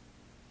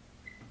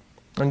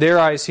 In their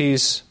eyes,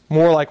 he's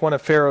more like one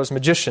of Pharaoh's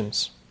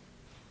magicians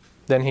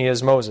than he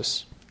is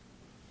Moses.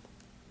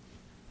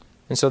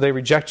 And so they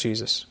reject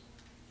Jesus.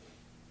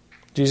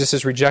 Jesus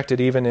is rejected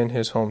even in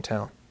his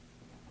hometown.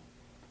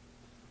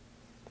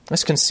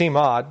 This can seem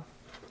odd.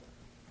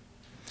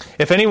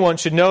 If anyone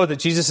should know that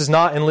Jesus is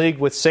not in league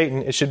with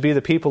Satan, it should be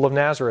the people of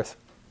Nazareth.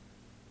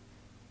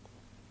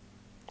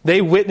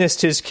 They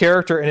witnessed his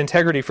character and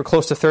integrity for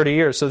close to 30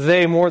 years, so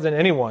they, more than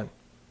anyone,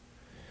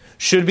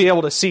 should be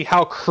able to see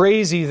how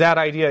crazy that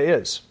idea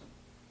is.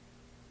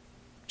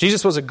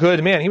 Jesus was a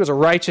good man. He was a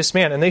righteous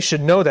man, and they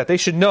should know that. They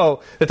should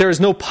know that there is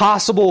no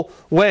possible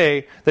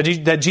way that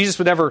Jesus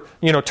would ever,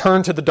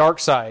 turn to the dark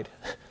side,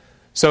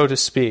 so to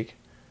speak.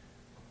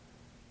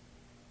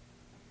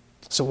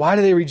 So why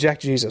do they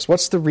reject Jesus?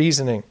 What's the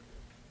reasoning?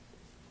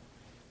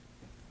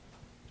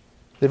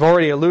 They've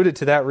already alluded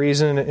to that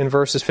reason in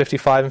verses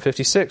 55 and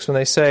 56 when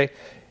they say,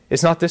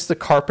 is not this the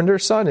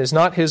carpenter's son? Is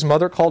not his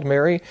mother called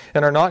Mary?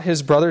 And are not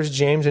his brothers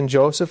James and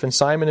Joseph and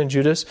Simon and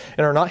Judas?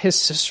 And are not his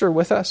sister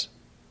with us?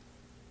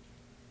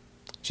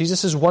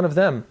 Jesus is one of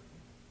them.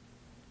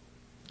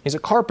 He's a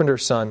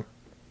carpenter's son.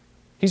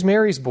 He's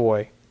Mary's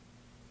boy.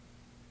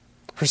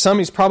 For some,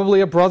 he's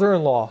probably a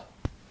brother-in-law,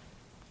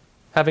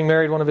 having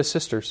married one of his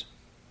sisters.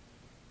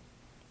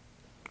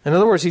 In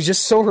other words, he's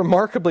just so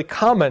remarkably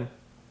common.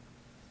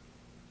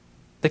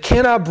 They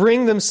cannot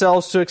bring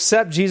themselves to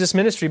accept Jesus'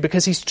 ministry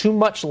because he's too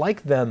much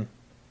like them.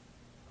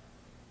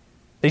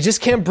 They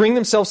just can't bring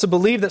themselves to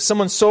believe that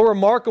someone so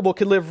remarkable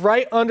could live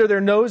right under their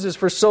noses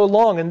for so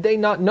long and they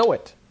not know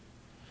it.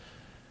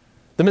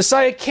 The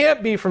Messiah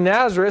can't be from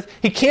Nazareth.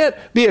 He can't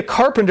be a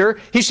carpenter.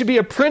 He should be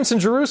a prince in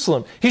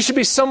Jerusalem. He should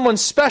be someone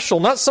special,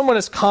 not someone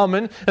as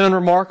common and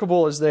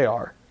unremarkable as they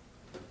are.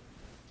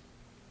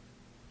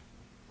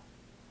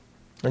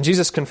 And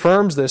Jesus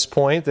confirms this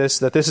point,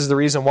 that this is the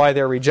reason why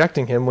they're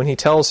rejecting him, when he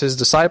tells his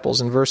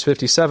disciples in verse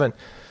 57,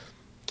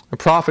 a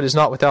prophet is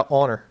not without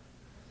honor,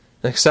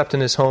 except in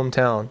his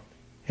hometown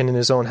and in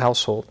his own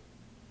household.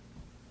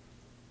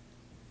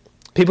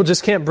 People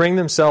just can't bring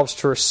themselves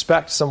to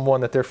respect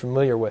someone that they're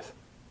familiar with.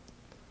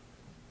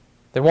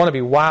 They want to be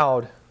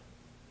wowed.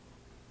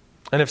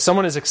 And if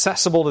someone is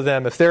accessible to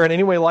them, if they're in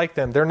any way like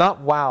them, they're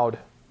not wowed.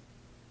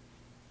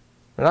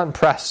 They're not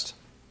impressed.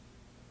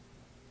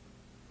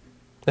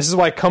 This is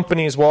why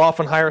companies will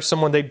often hire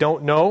someone they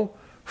don't know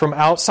from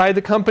outside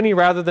the company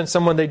rather than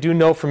someone they do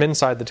know from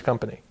inside the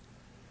company.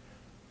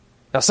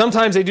 Now,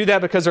 sometimes they do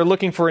that because they're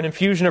looking for an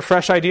infusion of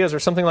fresh ideas or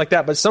something like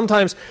that, but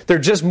sometimes they're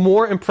just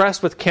more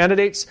impressed with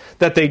candidates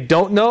that they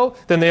don't know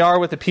than they are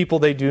with the people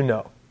they do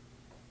know.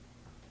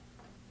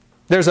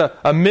 There's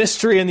a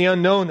mystery in the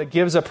unknown that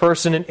gives a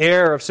person an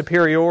air of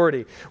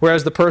superiority,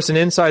 whereas the person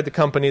inside the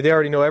company, they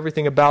already know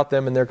everything about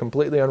them and they're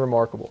completely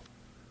unremarkable.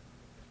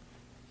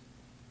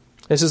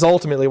 This is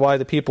ultimately why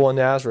the people in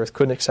Nazareth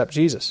couldn't accept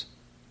Jesus.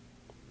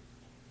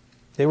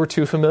 They were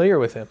too familiar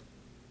with him.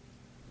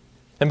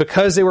 And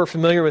because they were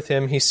familiar with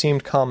him, he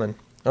seemed common,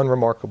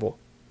 unremarkable.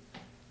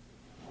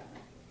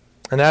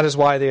 And that is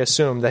why they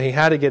assumed that he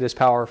had to get his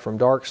power from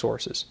dark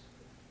sources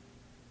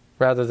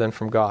rather than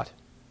from God.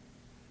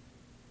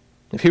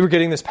 If he were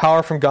getting this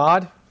power from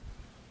God,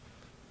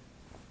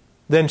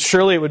 then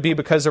surely it would be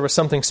because there was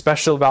something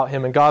special about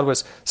him and God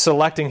was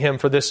selecting him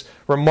for this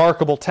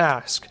remarkable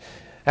task.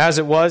 As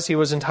it was, he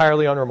was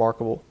entirely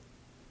unremarkable.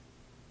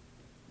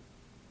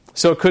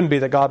 So it couldn't be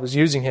that God was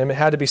using him. It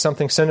had to be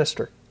something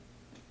sinister.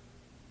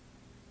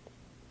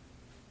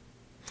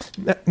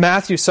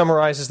 Matthew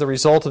summarizes the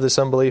result of this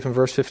unbelief in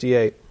verse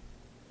 58.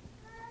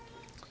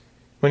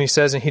 When he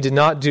says, and he did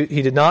not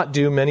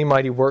do many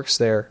mighty works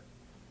there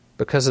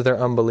because of their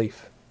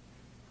unbelief.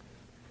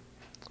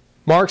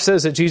 Mark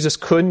says that Jesus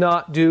could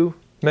not do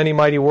many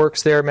mighty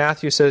works there.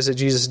 Matthew says that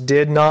Jesus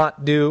did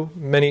not do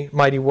many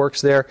mighty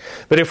works there.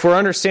 But if we're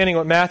understanding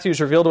what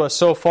Matthew's revealed to us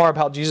so far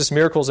about Jesus'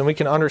 miracles, then we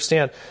can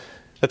understand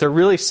that they're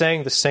really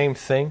saying the same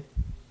thing.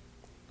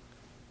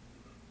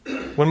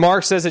 When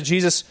Mark says that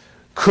Jesus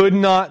could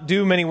not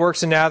do many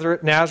works in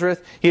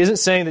Nazareth, he isn't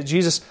saying that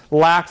Jesus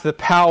lacked the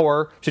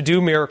power to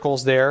do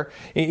miracles there.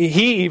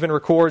 He even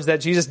records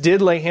that Jesus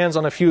did lay hands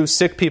on a few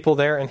sick people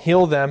there and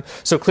heal them.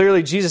 So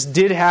clearly Jesus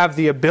did have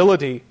the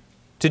ability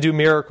to do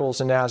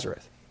miracles in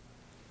Nazareth.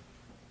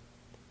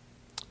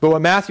 But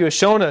what Matthew has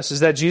shown us is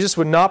that Jesus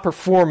would not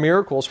perform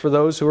miracles for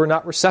those who are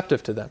not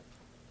receptive to them.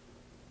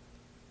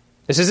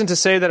 This isn't to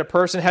say that a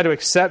person had to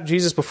accept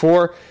Jesus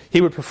before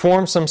he would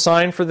perform some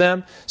sign for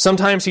them.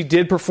 Sometimes he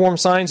did perform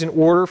signs in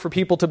order for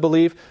people to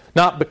believe,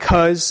 not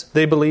because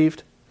they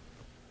believed.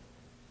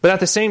 But at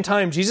the same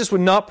time, Jesus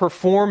would not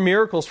perform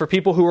miracles for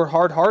people who were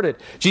hard-hearted.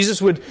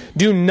 Jesus would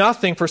do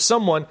nothing for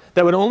someone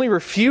that would only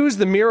refuse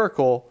the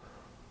miracle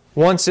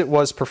once it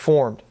was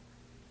performed.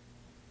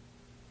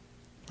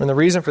 And the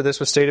reason for this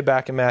was stated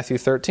back in Matthew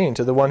 13.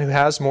 To the one who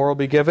has more will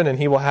be given, and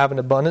he will have an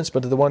abundance.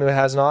 But to the one who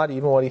has not,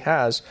 even what he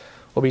has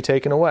will be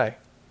taken away.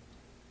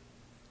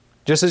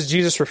 Just as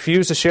Jesus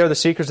refused to share the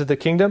secrets of the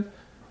kingdom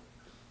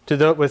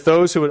with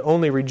those who would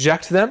only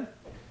reject them,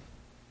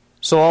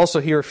 so also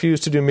he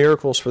refused to do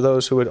miracles for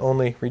those who would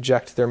only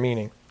reject their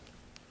meaning.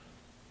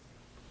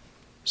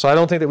 So I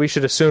don't think that we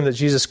should assume that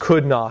Jesus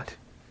could not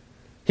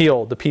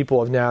heal the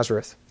people of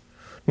Nazareth.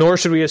 Nor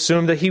should we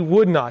assume that he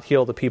would not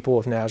heal the people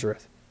of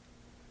Nazareth.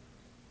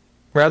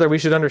 Rather, we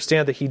should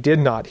understand that he did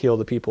not heal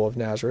the people of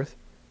Nazareth.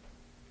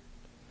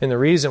 And the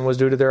reason was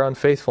due to their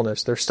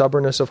unfaithfulness, their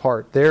stubbornness of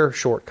heart, their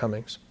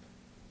shortcomings,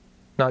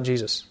 not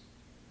Jesus.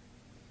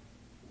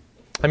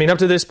 I mean, up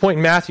to this point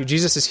in Matthew,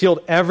 Jesus has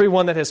healed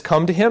everyone that has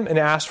come to him and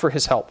asked for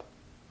his help.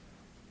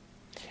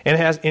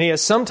 And he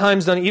has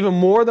sometimes done even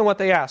more than what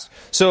they asked.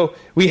 So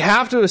we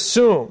have to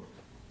assume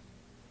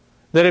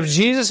that if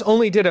Jesus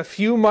only did a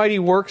few mighty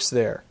works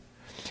there,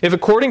 If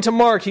according to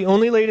Mark, he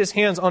only laid his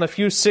hands on a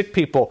few sick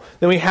people,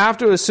 then we have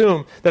to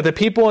assume that the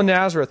people in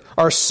Nazareth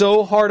are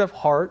so hard of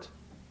heart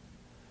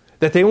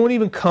that they won't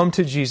even come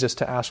to Jesus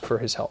to ask for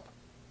his help.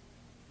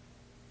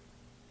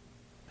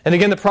 And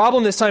again, the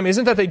problem this time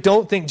isn't that they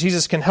don't think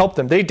Jesus can help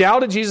them. They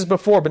doubted Jesus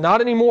before, but not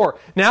anymore.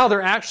 Now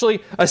they're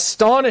actually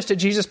astonished at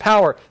Jesus'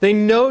 power. They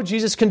know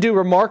Jesus can do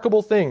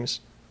remarkable things.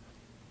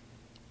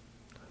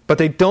 But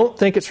they don't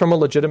think it's from a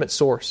legitimate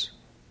source.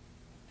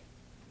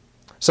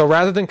 So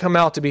rather than come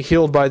out to be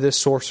healed by this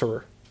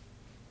sorcerer,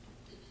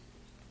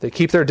 they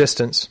keep their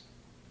distance.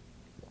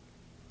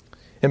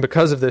 And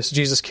because of this,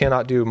 Jesus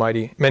cannot do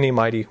many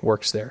mighty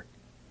works there.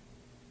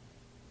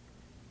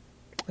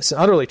 It's an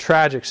utterly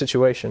tragic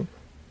situation.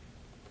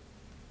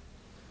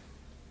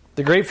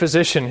 The great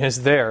physician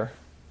is there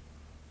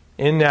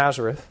in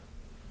Nazareth,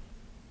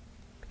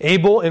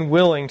 able and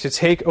willing to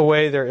take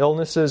away their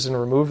illnesses and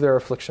remove their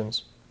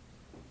afflictions.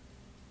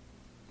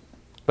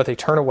 But they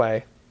turn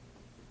away,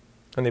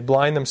 and they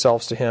blind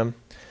themselves to him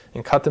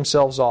and cut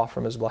themselves off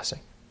from his blessing.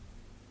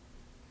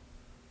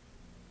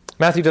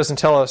 Matthew doesn't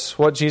tell us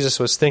what Jesus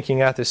was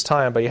thinking at this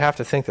time, but you have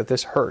to think that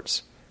this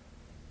hurts.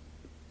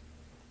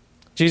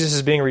 Jesus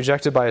is being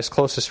rejected by his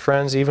closest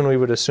friends, even we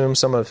would assume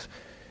some of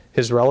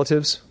his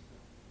relatives.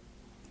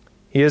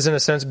 He is, in a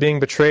sense, being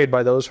betrayed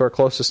by those who are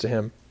closest to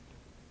him.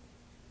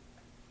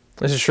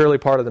 This is surely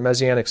part of the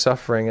Messianic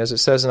suffering. As it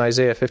says in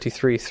Isaiah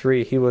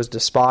 53:3, he was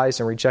despised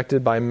and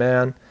rejected by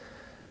man,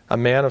 a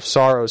man of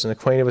sorrows and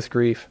acquainted with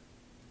grief.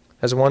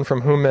 As one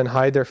from whom men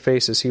hide their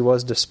faces, he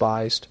was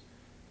despised,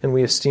 and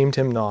we esteemed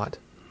him not.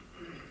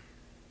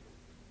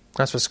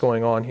 That's what's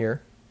going on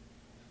here.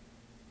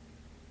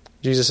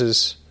 Jesus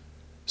is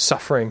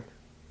suffering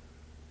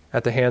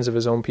at the hands of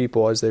his own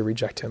people as they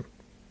reject him.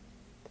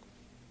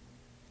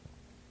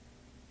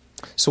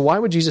 So why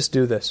would Jesus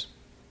do this?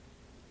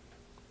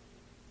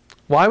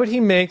 Why would he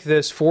make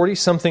this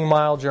 40-something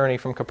mile journey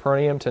from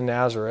Capernaum to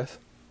Nazareth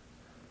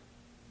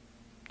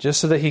just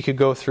so that he could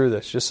go through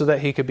this, just so that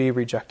he could be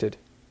rejected?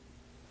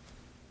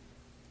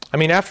 I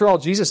mean, after all,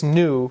 Jesus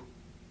knew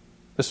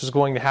this was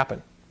going to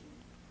happen.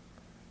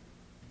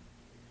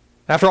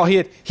 After all,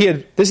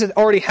 this had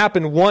already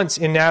happened once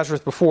in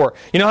Nazareth before.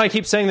 You know how I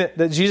keep saying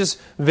that Jesus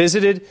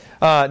visited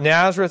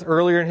Nazareth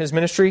earlier in his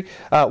ministry?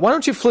 Why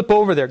don't you flip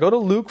over there? Go to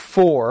Luke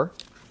 4.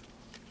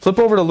 Flip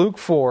over to Luke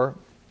 4,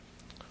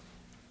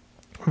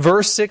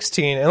 verse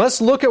 16, and let's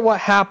look at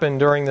what happened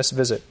during this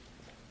visit.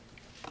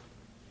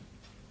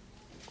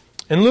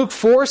 In Luke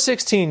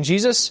 4:16,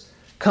 Jesus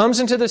comes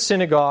into the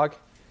synagogue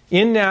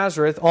in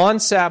Nazareth on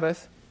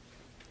Sabbath,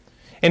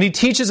 and he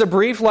teaches a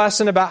brief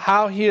lesson about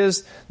how he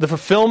is the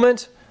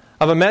fulfillment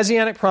of a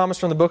messianic promise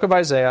from the book of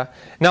Isaiah.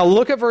 Now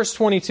look at verse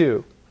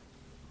 22.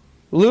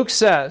 Luke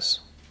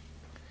says,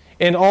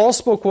 "And all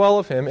spoke well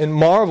of him and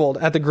marveled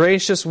at the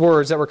gracious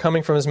words that were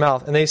coming from his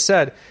mouth. And they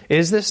said,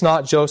 'Is this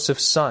not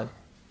Joseph's son?'"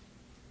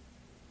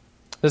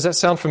 Does that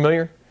sound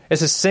familiar?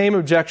 It's the same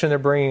objection they're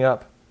bringing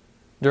up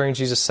during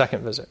Jesus'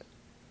 second visit.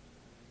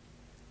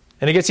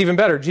 And it gets even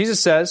better.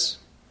 Jesus says,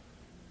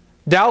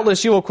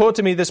 "Doubtless you will quote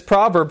to me this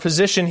proverb,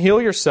 'Physician,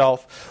 heal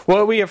yourself.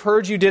 What we have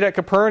heard you did at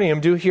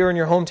Capernaum, do here in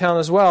your hometown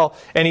as well.'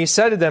 And he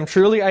said to them,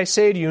 'Truly I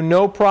say to you,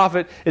 no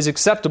prophet is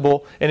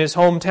acceptable in his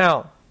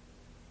hometown.'"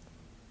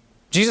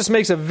 Jesus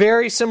makes a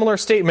very similar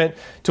statement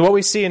to what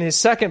we see in his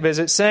second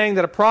visit, saying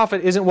that a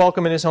prophet isn't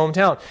welcome in his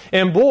hometown.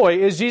 And boy,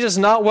 is Jesus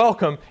not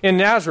welcome in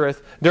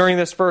Nazareth during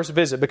this first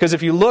visit. Because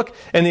if you look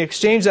in the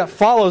exchange that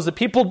follows, the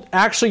people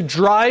actually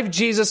drive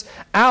Jesus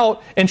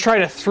out and try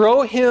to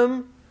throw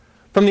him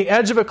from the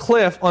edge of a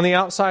cliff on the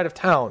outside of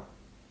town.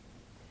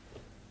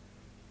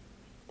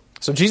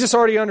 So Jesus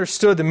already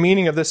understood the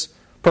meaning of this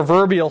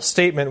proverbial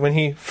statement when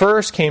he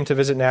first came to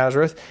visit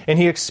Nazareth, and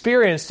he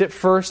experienced it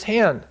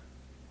firsthand.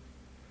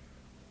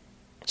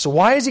 So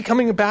why is he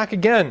coming back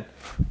again?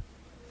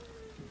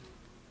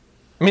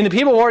 I mean, the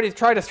people already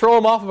tried to throw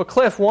him off of a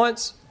cliff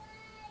once.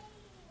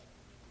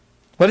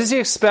 What does he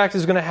expect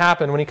is going to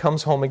happen when he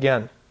comes home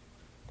again?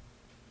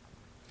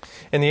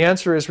 And the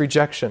answer is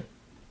rejection.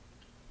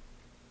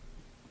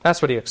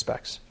 That's what he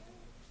expects.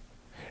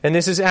 And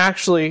this is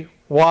actually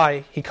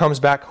why he comes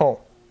back home.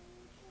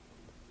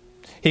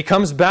 He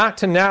comes back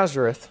to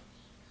Nazareth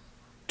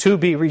to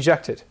be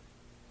rejected.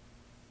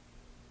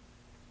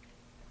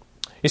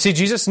 You see,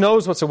 Jesus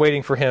knows what's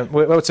awaiting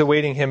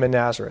him in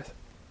Nazareth.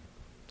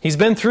 He's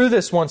been through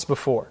this once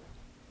before.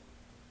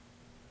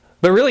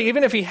 But really,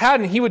 even if he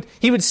hadn't, he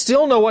would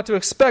still know what to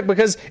expect,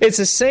 because it's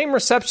the same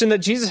reception that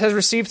Jesus has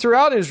received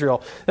throughout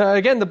Israel.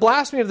 Again, the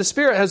blasphemy of the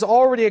Spirit has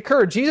already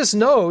occurred. Jesus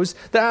knows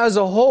that as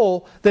a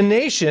whole, the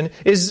nation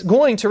is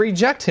going to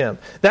reject him.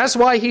 That's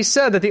why he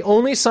said that the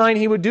only sign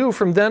he would do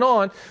from then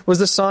on was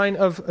the sign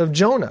of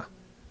Jonah.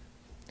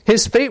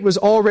 His fate was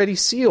already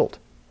sealed.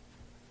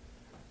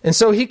 And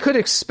so he could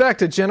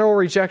expect a general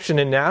rejection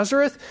in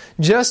Nazareth,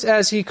 just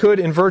as he could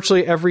in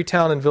virtually every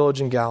town and village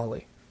in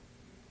Galilee.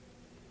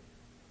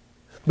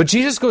 But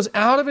Jesus goes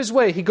out of his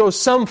way. He goes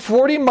some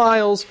 40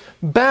 miles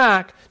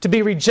back to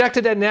be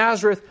rejected at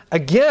Nazareth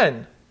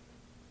again.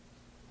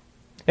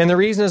 And the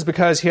reason is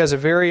because he has a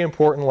very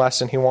important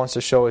lesson he wants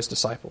to show his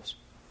disciples.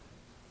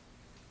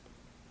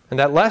 And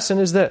that lesson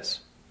is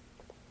this: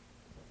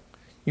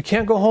 you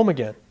can't go home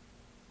again.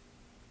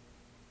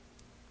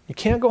 You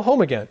can't go home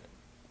again.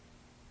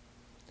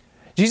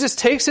 Jesus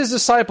takes his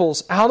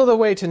disciples out of the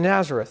way to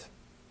Nazareth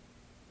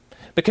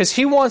because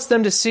he wants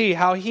them to see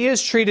how he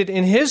is treated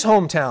in his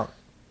hometown,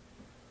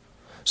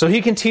 so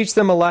he can teach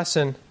them a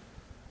lesson,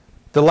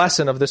 the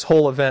lesson of this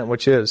whole event,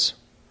 which is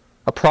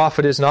a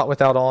prophet is not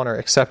without honor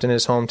except in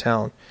his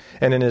hometown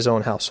and in his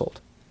own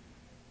household.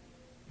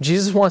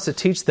 Jesus wants to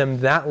teach them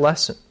that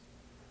lesson,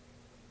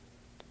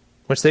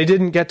 which they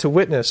didn't get to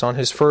witness on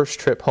his first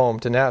trip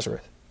home to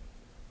Nazareth.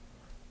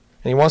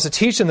 And he wants to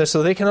teach them this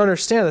so they can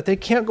understand that they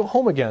can't go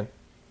home again.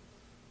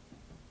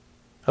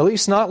 At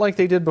least not like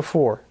they did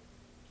before.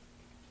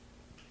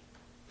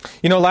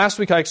 You know, last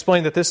week I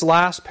explained that this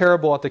last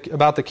parable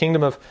about the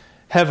kingdom of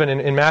heaven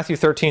in Matthew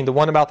 13, the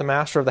one about the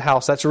master of the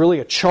house, that's really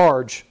a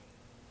charge.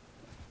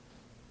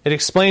 It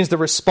explains the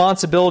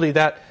responsibility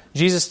that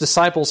Jesus'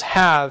 disciples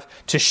have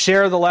to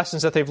share the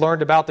lessons that they've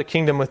learned about the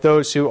kingdom with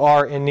those who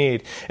are in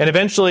need. And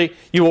eventually,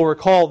 you will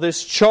recall,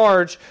 this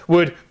charge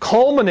would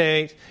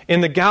culminate in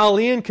the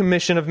Galilean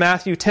commission of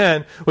Matthew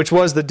 10, which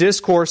was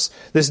this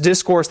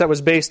discourse that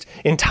was based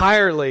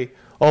entirely,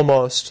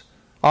 almost,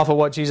 off of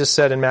what Jesus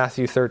said in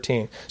Matthew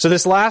 13. So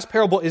this last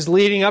parable is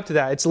leading up to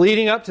that. It's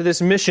leading up to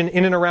this mission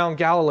in and around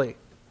Galilee.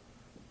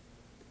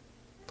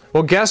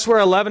 Well, guess where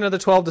 11 of the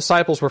 12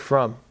 disciples were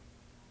from?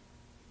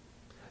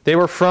 They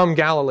were from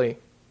Galilee.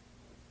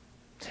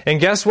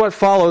 And guess what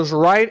follows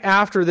right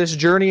after this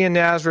journey in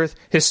Nazareth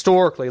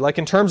historically? Like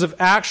in terms of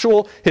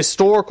actual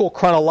historical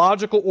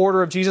chronological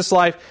order of Jesus'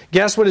 life,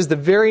 guess what is the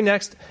very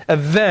next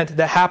event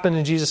that happened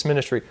in Jesus'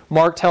 ministry?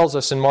 Mark tells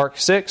us in Mark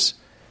 6,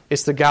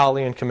 it's the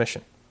Galilean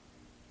Commission.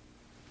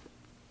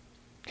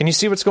 Can you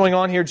see what's going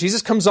on here?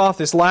 Jesus comes off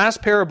this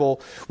last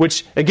parable,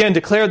 which again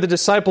declared the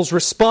disciples'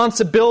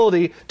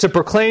 responsibility to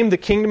proclaim the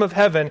kingdom of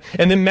heaven.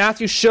 And then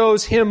Matthew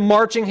shows him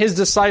marching his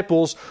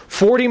disciples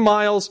 40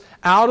 miles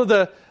out of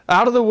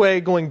the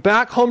way, going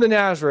back home to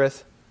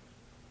Nazareth,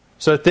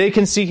 so that they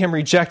can see him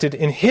rejected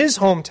in his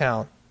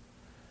hometown.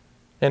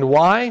 And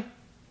why?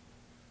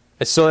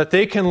 It's so that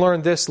they can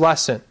learn this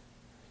lesson.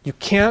 You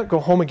can't go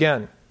home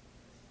again.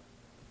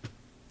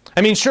 I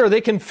mean, sure,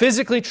 they can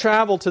physically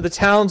travel to the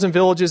towns and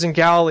villages in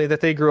Galilee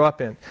that they grew up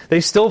in. They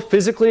still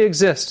physically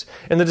exist.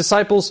 And the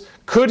disciples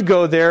could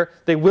go there.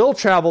 They will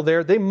travel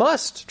there. They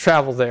must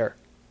travel there.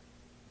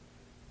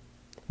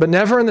 But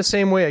never in the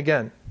same way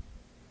again.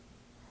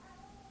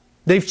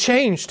 They've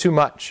changed too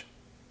much.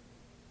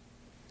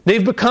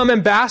 They've become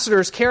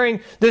ambassadors carrying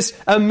this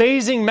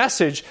amazing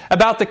message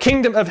about the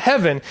kingdom of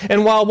heaven.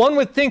 And while one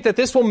would think that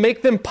this will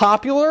make them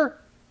popular,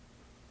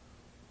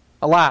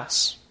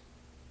 alas,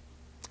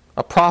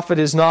 a prophet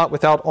is not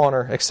without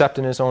honor except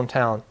in his own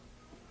town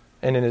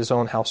and in his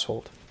own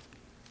household.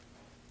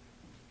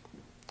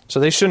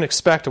 So they shouldn't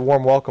expect a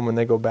warm welcome when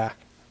they go back.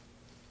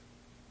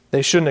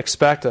 They shouldn't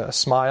expect a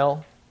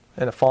smile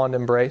and a fond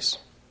embrace.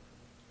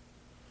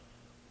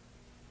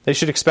 They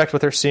should expect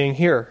what they're seeing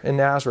here in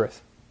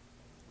Nazareth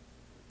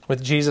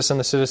with Jesus and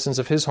the citizens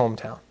of his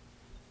hometown.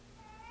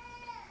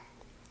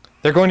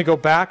 They're going to go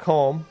back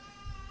home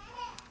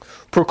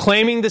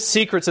proclaiming the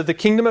secrets of the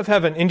kingdom of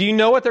heaven. And do you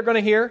know what they're going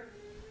to hear?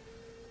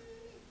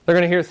 They're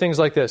going to hear things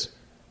like this.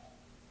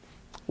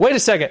 Wait a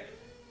second.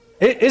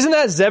 Isn't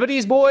that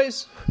Zebedee's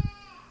boys?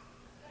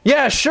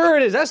 Yeah, sure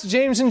it is. That's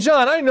James and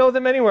John. I know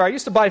them anywhere. I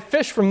used to buy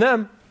fish from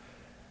them.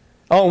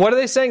 Oh, what are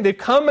they saying? They've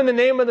come in the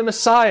name of the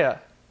Messiah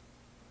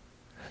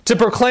to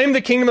proclaim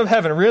the kingdom of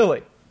heaven.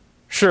 Really?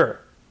 Sure.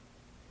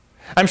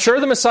 I'm sure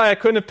the Messiah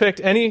couldn't have picked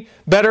any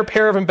better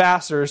pair of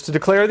ambassadors to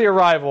declare the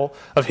arrival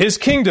of his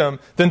kingdom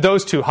than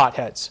those two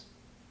hotheads.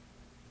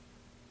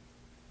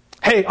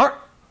 Hey,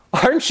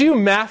 aren't you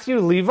Matthew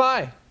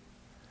Levi?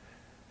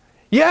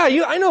 Yeah,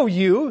 I know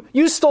you.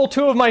 You stole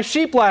 2 of my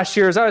sheep last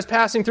year as I was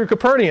passing through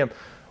Capernaum.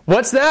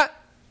 What's that?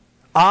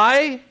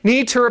 I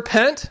need to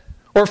repent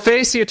or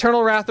face the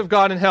eternal wrath of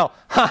God in hell.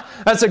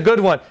 That's a good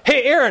one.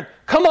 Hey, Aaron,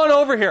 come on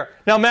over here.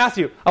 Now,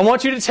 Matthew, I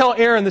want you to tell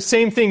Aaron the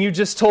same thing you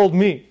just told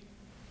me.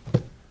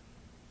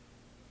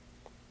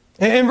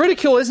 And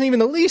ridicule isn't even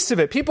the least of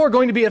it. People are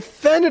going to be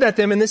offended at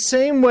them in the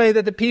same way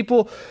that the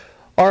people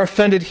are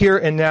offended here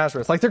in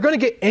Nazareth. Like they're going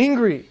to get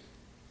angry,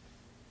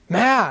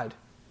 mad.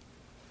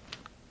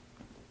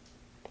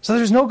 So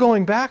there's no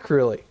going back,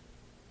 really.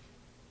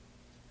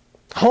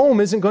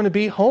 Home isn't going to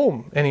be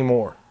home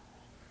anymore.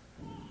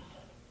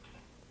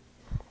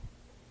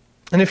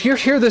 And if you're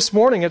here this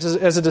morning as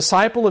a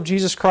disciple of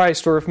Jesus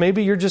Christ, or if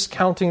maybe you're just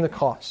counting the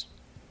cost,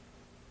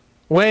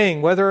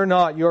 weighing whether or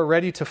not you are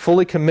ready to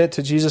fully commit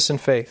to Jesus in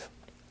faith,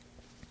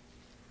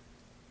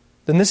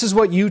 then this is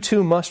what you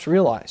too must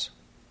realize.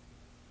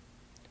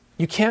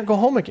 You can't go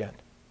home again.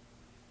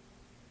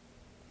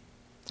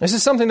 This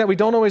is something that we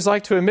don't always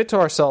like to admit to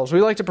ourselves.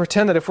 We like to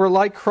pretend that if we're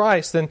like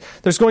Christ, then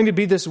there's going to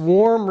be this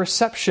warm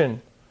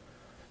reception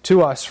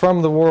to us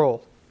from the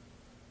world.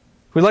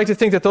 We like to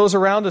think that those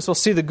around us will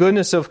see the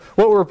goodness of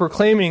what we're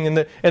proclaiming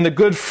and the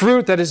good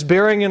fruit that is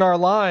bearing in our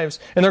lives,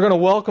 and they're going to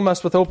welcome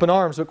us with open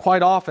arms. But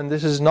quite often,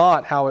 this is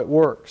not how it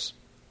works.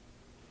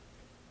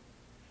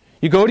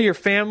 You go to your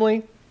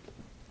family,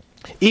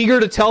 eager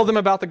to tell them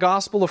about the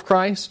gospel of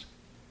Christ,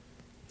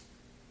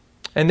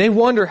 and they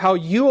wonder how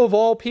you of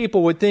all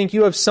people would think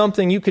you have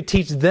something you could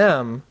teach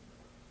them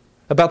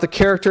about the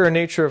character and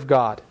nature of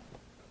God,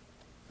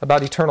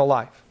 about eternal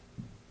life.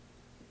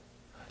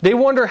 They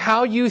wonder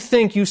how you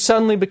think you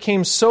suddenly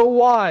became so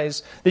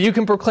wise that you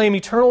can proclaim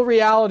eternal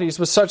realities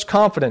with such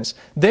confidence.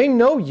 They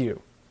know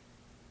you.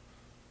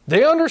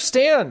 They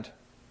understand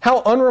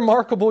how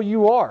unremarkable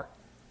you are.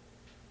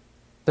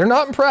 They're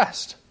not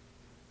impressed.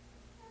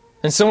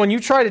 And so when you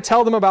try to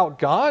tell them about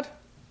God,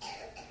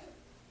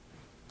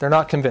 they're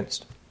not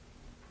convinced.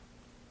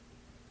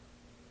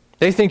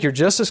 They think you're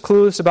just as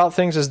clueless about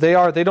things as they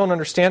are. They don't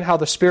understand how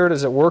the Spirit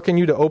is at work in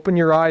you to open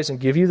your eyes and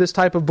give you this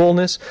type of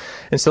boldness.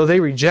 And so they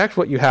reject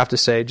what you have to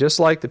say, just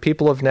like the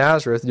people of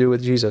Nazareth do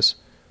with Jesus.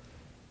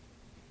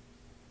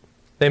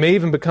 They may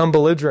even become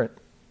belligerent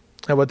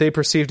at what they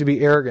perceive to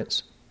be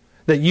arrogance.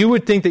 That you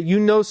would think that you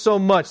know so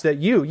much that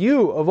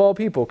you of all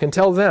people, can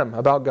tell them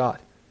about God.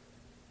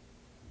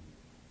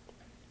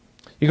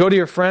 You go to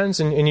your friends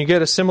and you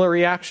get a similar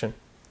reaction.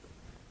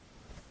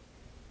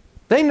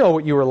 They know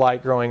what you were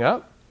like growing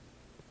up.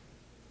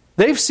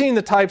 They've seen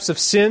the types of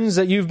sins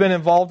that you've been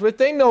involved with.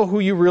 They know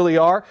who you really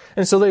are.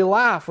 And so they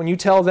laugh when you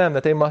tell them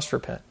that they must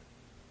repent.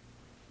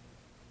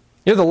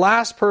 You're the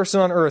last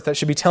person on earth that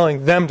should be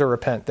telling them to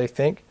repent, they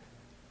think.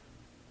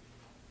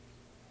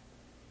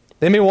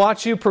 They may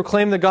watch you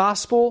proclaim the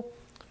gospel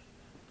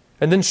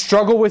and then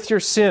struggle with your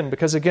sin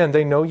because, again,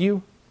 they know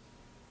you.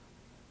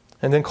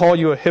 And then call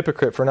you a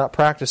hypocrite for not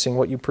practicing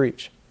what you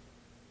preach.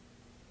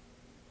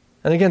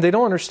 And again, they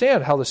don't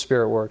understand how the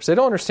Spirit works. They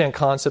don't understand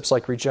concepts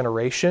like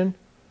regeneration,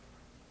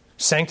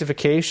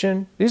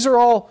 sanctification. These are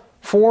all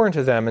foreign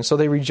to them, and so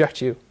they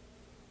reject you.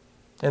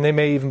 And they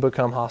may even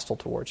become hostile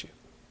towards you.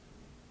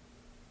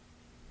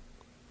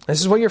 This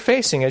is what you're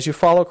facing as you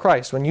follow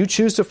Christ. When you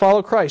choose to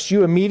follow Christ,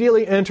 you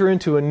immediately enter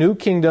into a new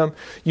kingdom.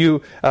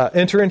 You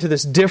enter into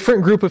this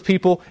different group of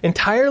people,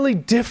 entirely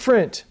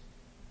different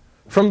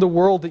from the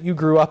world that you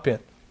grew up in.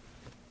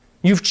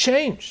 You've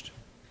changed.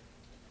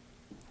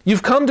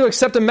 You've come to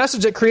accept a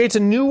message that creates a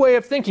new way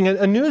of thinking,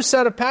 a new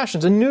set of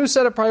passions, a new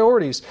set of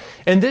priorities.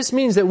 And this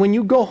means that when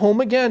you go home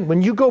again,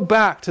 when you go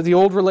back to the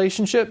old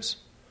relationships,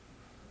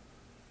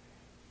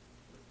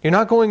 you're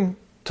not going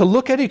to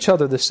look at each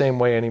other the same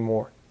way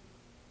anymore.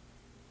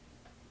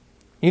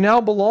 You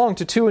now belong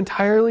to two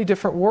entirely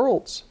different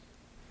worlds.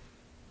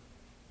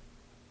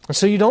 And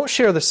so you don't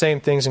share the same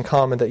things in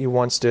common that you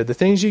once did. The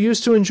things you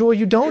used to enjoy,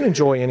 you don't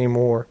enjoy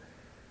anymore.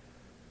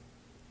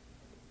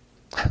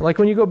 Like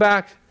when you go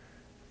back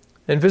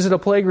and visit a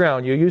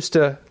playground you used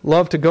to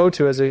love to go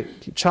to as a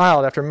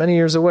child after many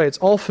years away. It's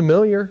all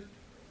familiar.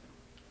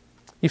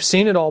 You've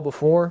seen it all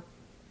before.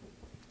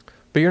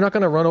 But you're not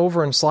going to run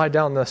over and slide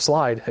down the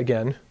slide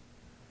again.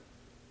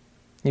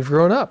 You've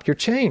grown up. You're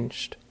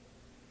changed.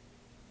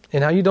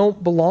 And now you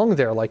don't belong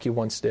there like you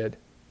once did.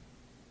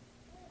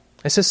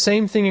 It's the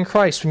same thing in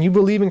Christ. When you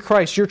believe in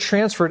Christ, you're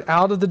transferred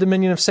out of the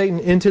dominion of Satan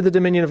into the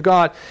dominion of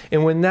God.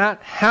 And when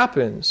that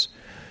happens,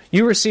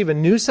 you receive a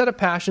new set of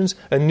passions,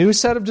 a new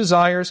set of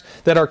desires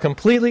that are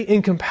completely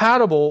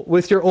incompatible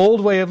with your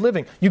old way of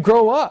living. You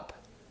grow up.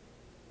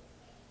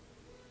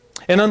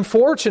 And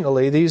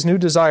unfortunately, these new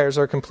desires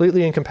are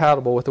completely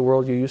incompatible with the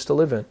world you used to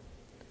live in.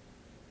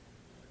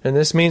 And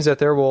this means that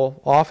there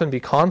will often be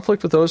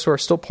conflict with those who are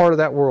still part of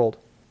that world.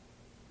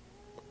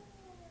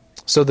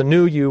 So the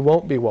new you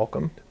won't be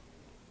welcomed.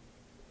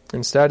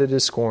 Instead, it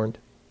is scorned.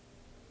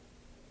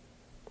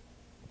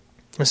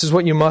 This is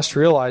what you must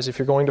realize if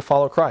you're going to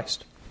follow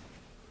Christ.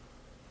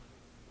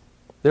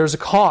 There's a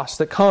cost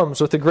that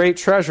comes with the great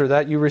treasure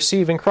that you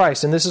receive in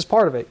Christ, and this is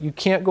part of it. You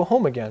can't go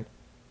home again.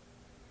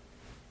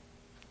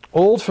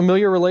 Old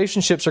familiar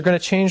relationships are going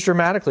to change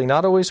dramatically,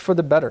 not always for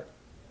the better.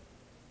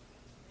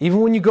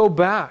 Even when you go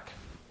back,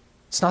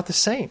 it's not the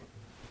same.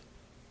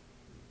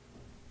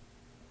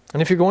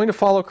 And if you're going to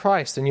follow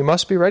Christ, then you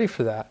must be ready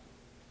for that.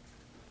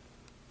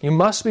 You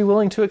must be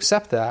willing to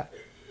accept that.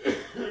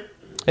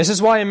 This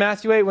is why in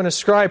Matthew 8, when a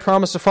scribe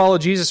promised to follow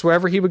Jesus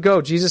wherever he would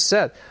go, Jesus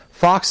said,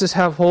 "Foxes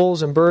have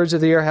holes and birds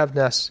of the air have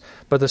nests,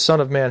 but the Son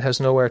of Man has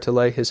nowhere to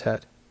lay his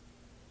head."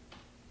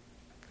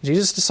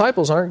 Jesus'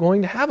 disciples aren't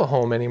going to have a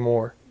home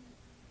anymore.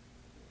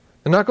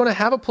 They're not going to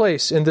have a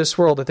place in this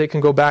world that they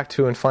can go back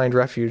to and find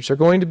refuge. They're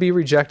going to be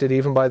rejected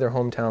even by their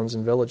hometowns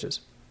and villages.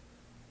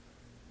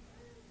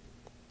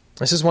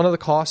 This is one of the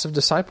costs of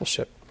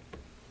discipleship.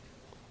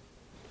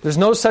 There's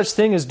no such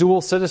thing as dual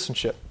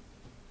citizenship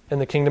in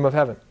the kingdom of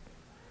heaven.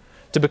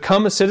 To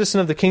become a citizen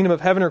of the kingdom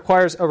of heaven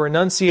requires a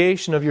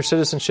renunciation of your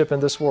citizenship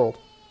in this world.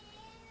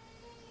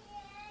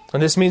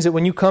 And this means that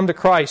when you come to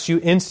Christ,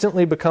 you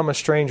instantly become a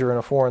stranger in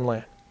a foreign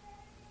land.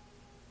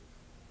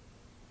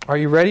 Are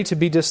you ready to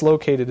be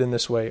dislocated in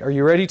this way? Are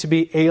you ready to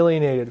be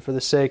alienated for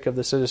the sake of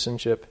the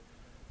citizenship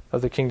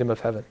of the kingdom of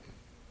heaven?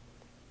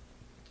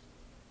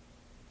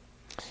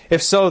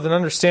 If so, then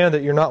understand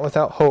that you're not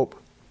without hope.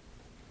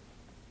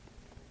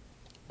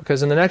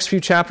 Because in the next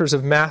few chapters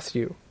of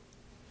Matthew,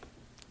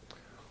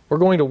 we're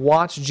going to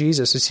watch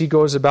Jesus as he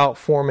goes about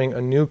forming a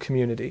new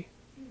community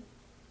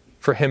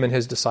for him and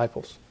his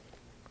disciples.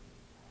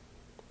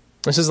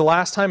 This is the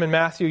last time in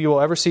Matthew you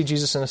will ever see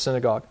Jesus in a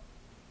synagogue.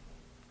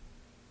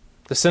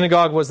 The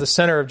synagogue was the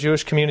center of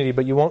Jewish community,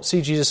 but you won't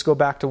see Jesus go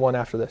back to one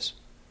after this.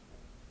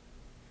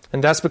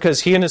 And that's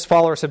because he and his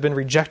followers have been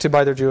rejected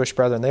by their Jewish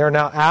brethren. They are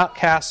now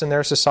outcasts in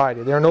their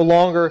society. They no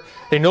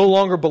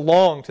longer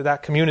belong to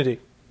that community.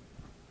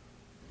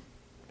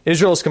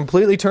 Israel has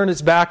completely turned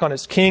its back on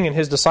its king and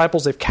his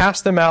disciples. They've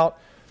cast them out.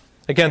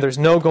 Again, there's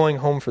no going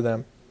home for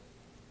them.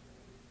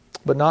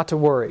 But not to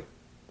worry.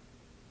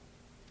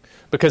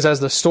 Because as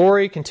the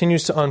story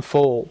continues to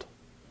unfold,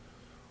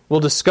 we'll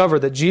discover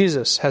that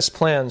Jesus has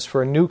plans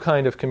for a new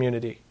kind of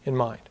community in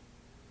mind.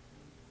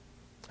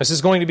 This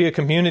is going to be a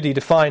community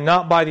defined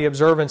not by the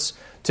observance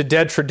to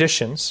dead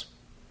traditions,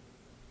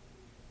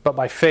 but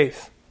by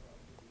faith.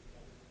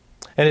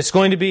 And it's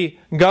going to be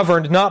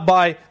governed not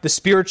by the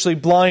spiritually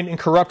blind and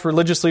corrupt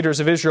religious leaders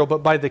of Israel,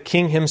 but by the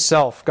King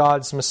himself,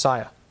 God's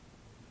Messiah.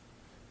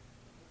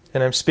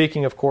 And I'm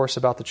speaking, of course,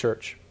 about the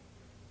church.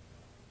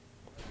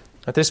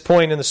 At this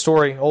point in the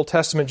story, Old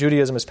Testament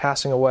Judaism is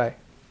passing away.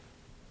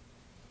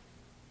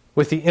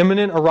 With the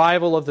imminent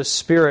arrival of the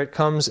Spirit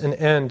comes an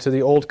end to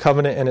the Old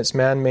Covenant and its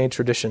man-made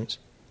traditions.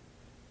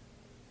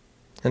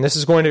 And this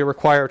is going to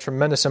require a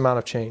tremendous amount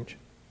of change.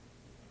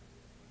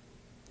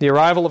 The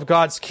arrival of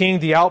God's King,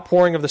 the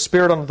outpouring of the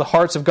Spirit onto the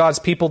hearts of God's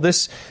people,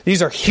 these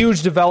are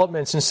huge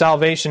developments in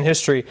salvation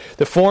history.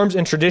 The forms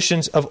and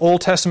traditions of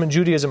Old Testament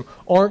Judaism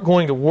aren't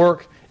going to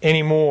work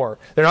anymore.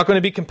 They're not going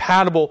to be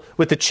compatible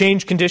with the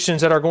change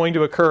conditions that are going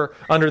to occur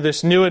under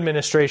this new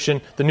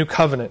administration, the new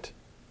covenant.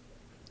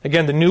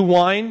 Again, the new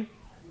wine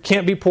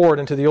can't be poured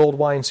into the old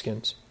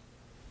wineskins.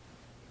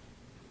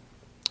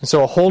 And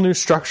so a whole new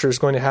structure is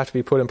going to have to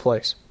be put in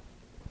place.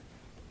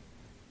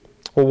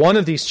 Well, one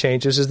of these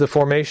changes is the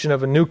formation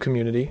of a new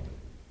community,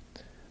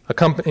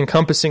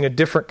 encompassing a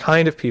different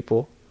kind of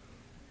people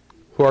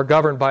who are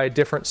governed by a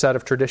different set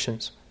of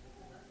traditions.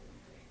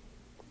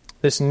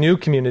 This new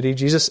community,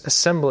 Jesus'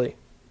 assembly,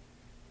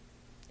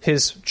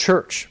 his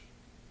church,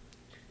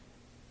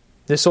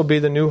 this will be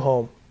the new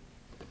home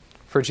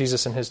for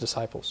Jesus and his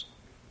disciples.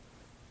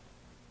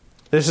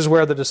 This is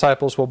where the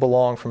disciples will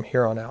belong from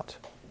here on out.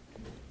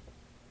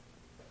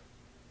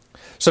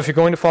 So if you're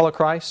going to follow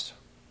Christ,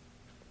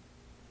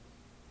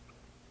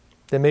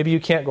 then maybe you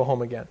can't go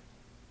home again.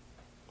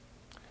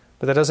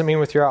 But that doesn't mean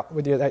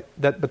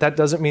that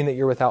doesn't mean that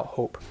you're without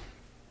hope.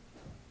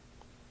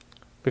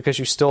 Because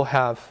you still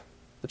have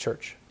the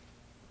church.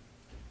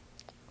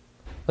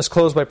 Let's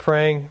close by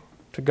praying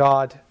to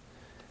God,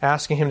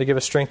 asking him to give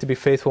us strength to be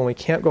faithful when we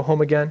can't go home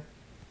again.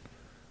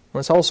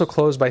 Let's also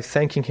close by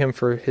thanking him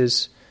for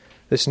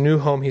this new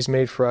home he's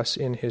made for us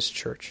in his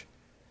church.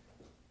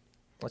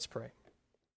 Let's pray.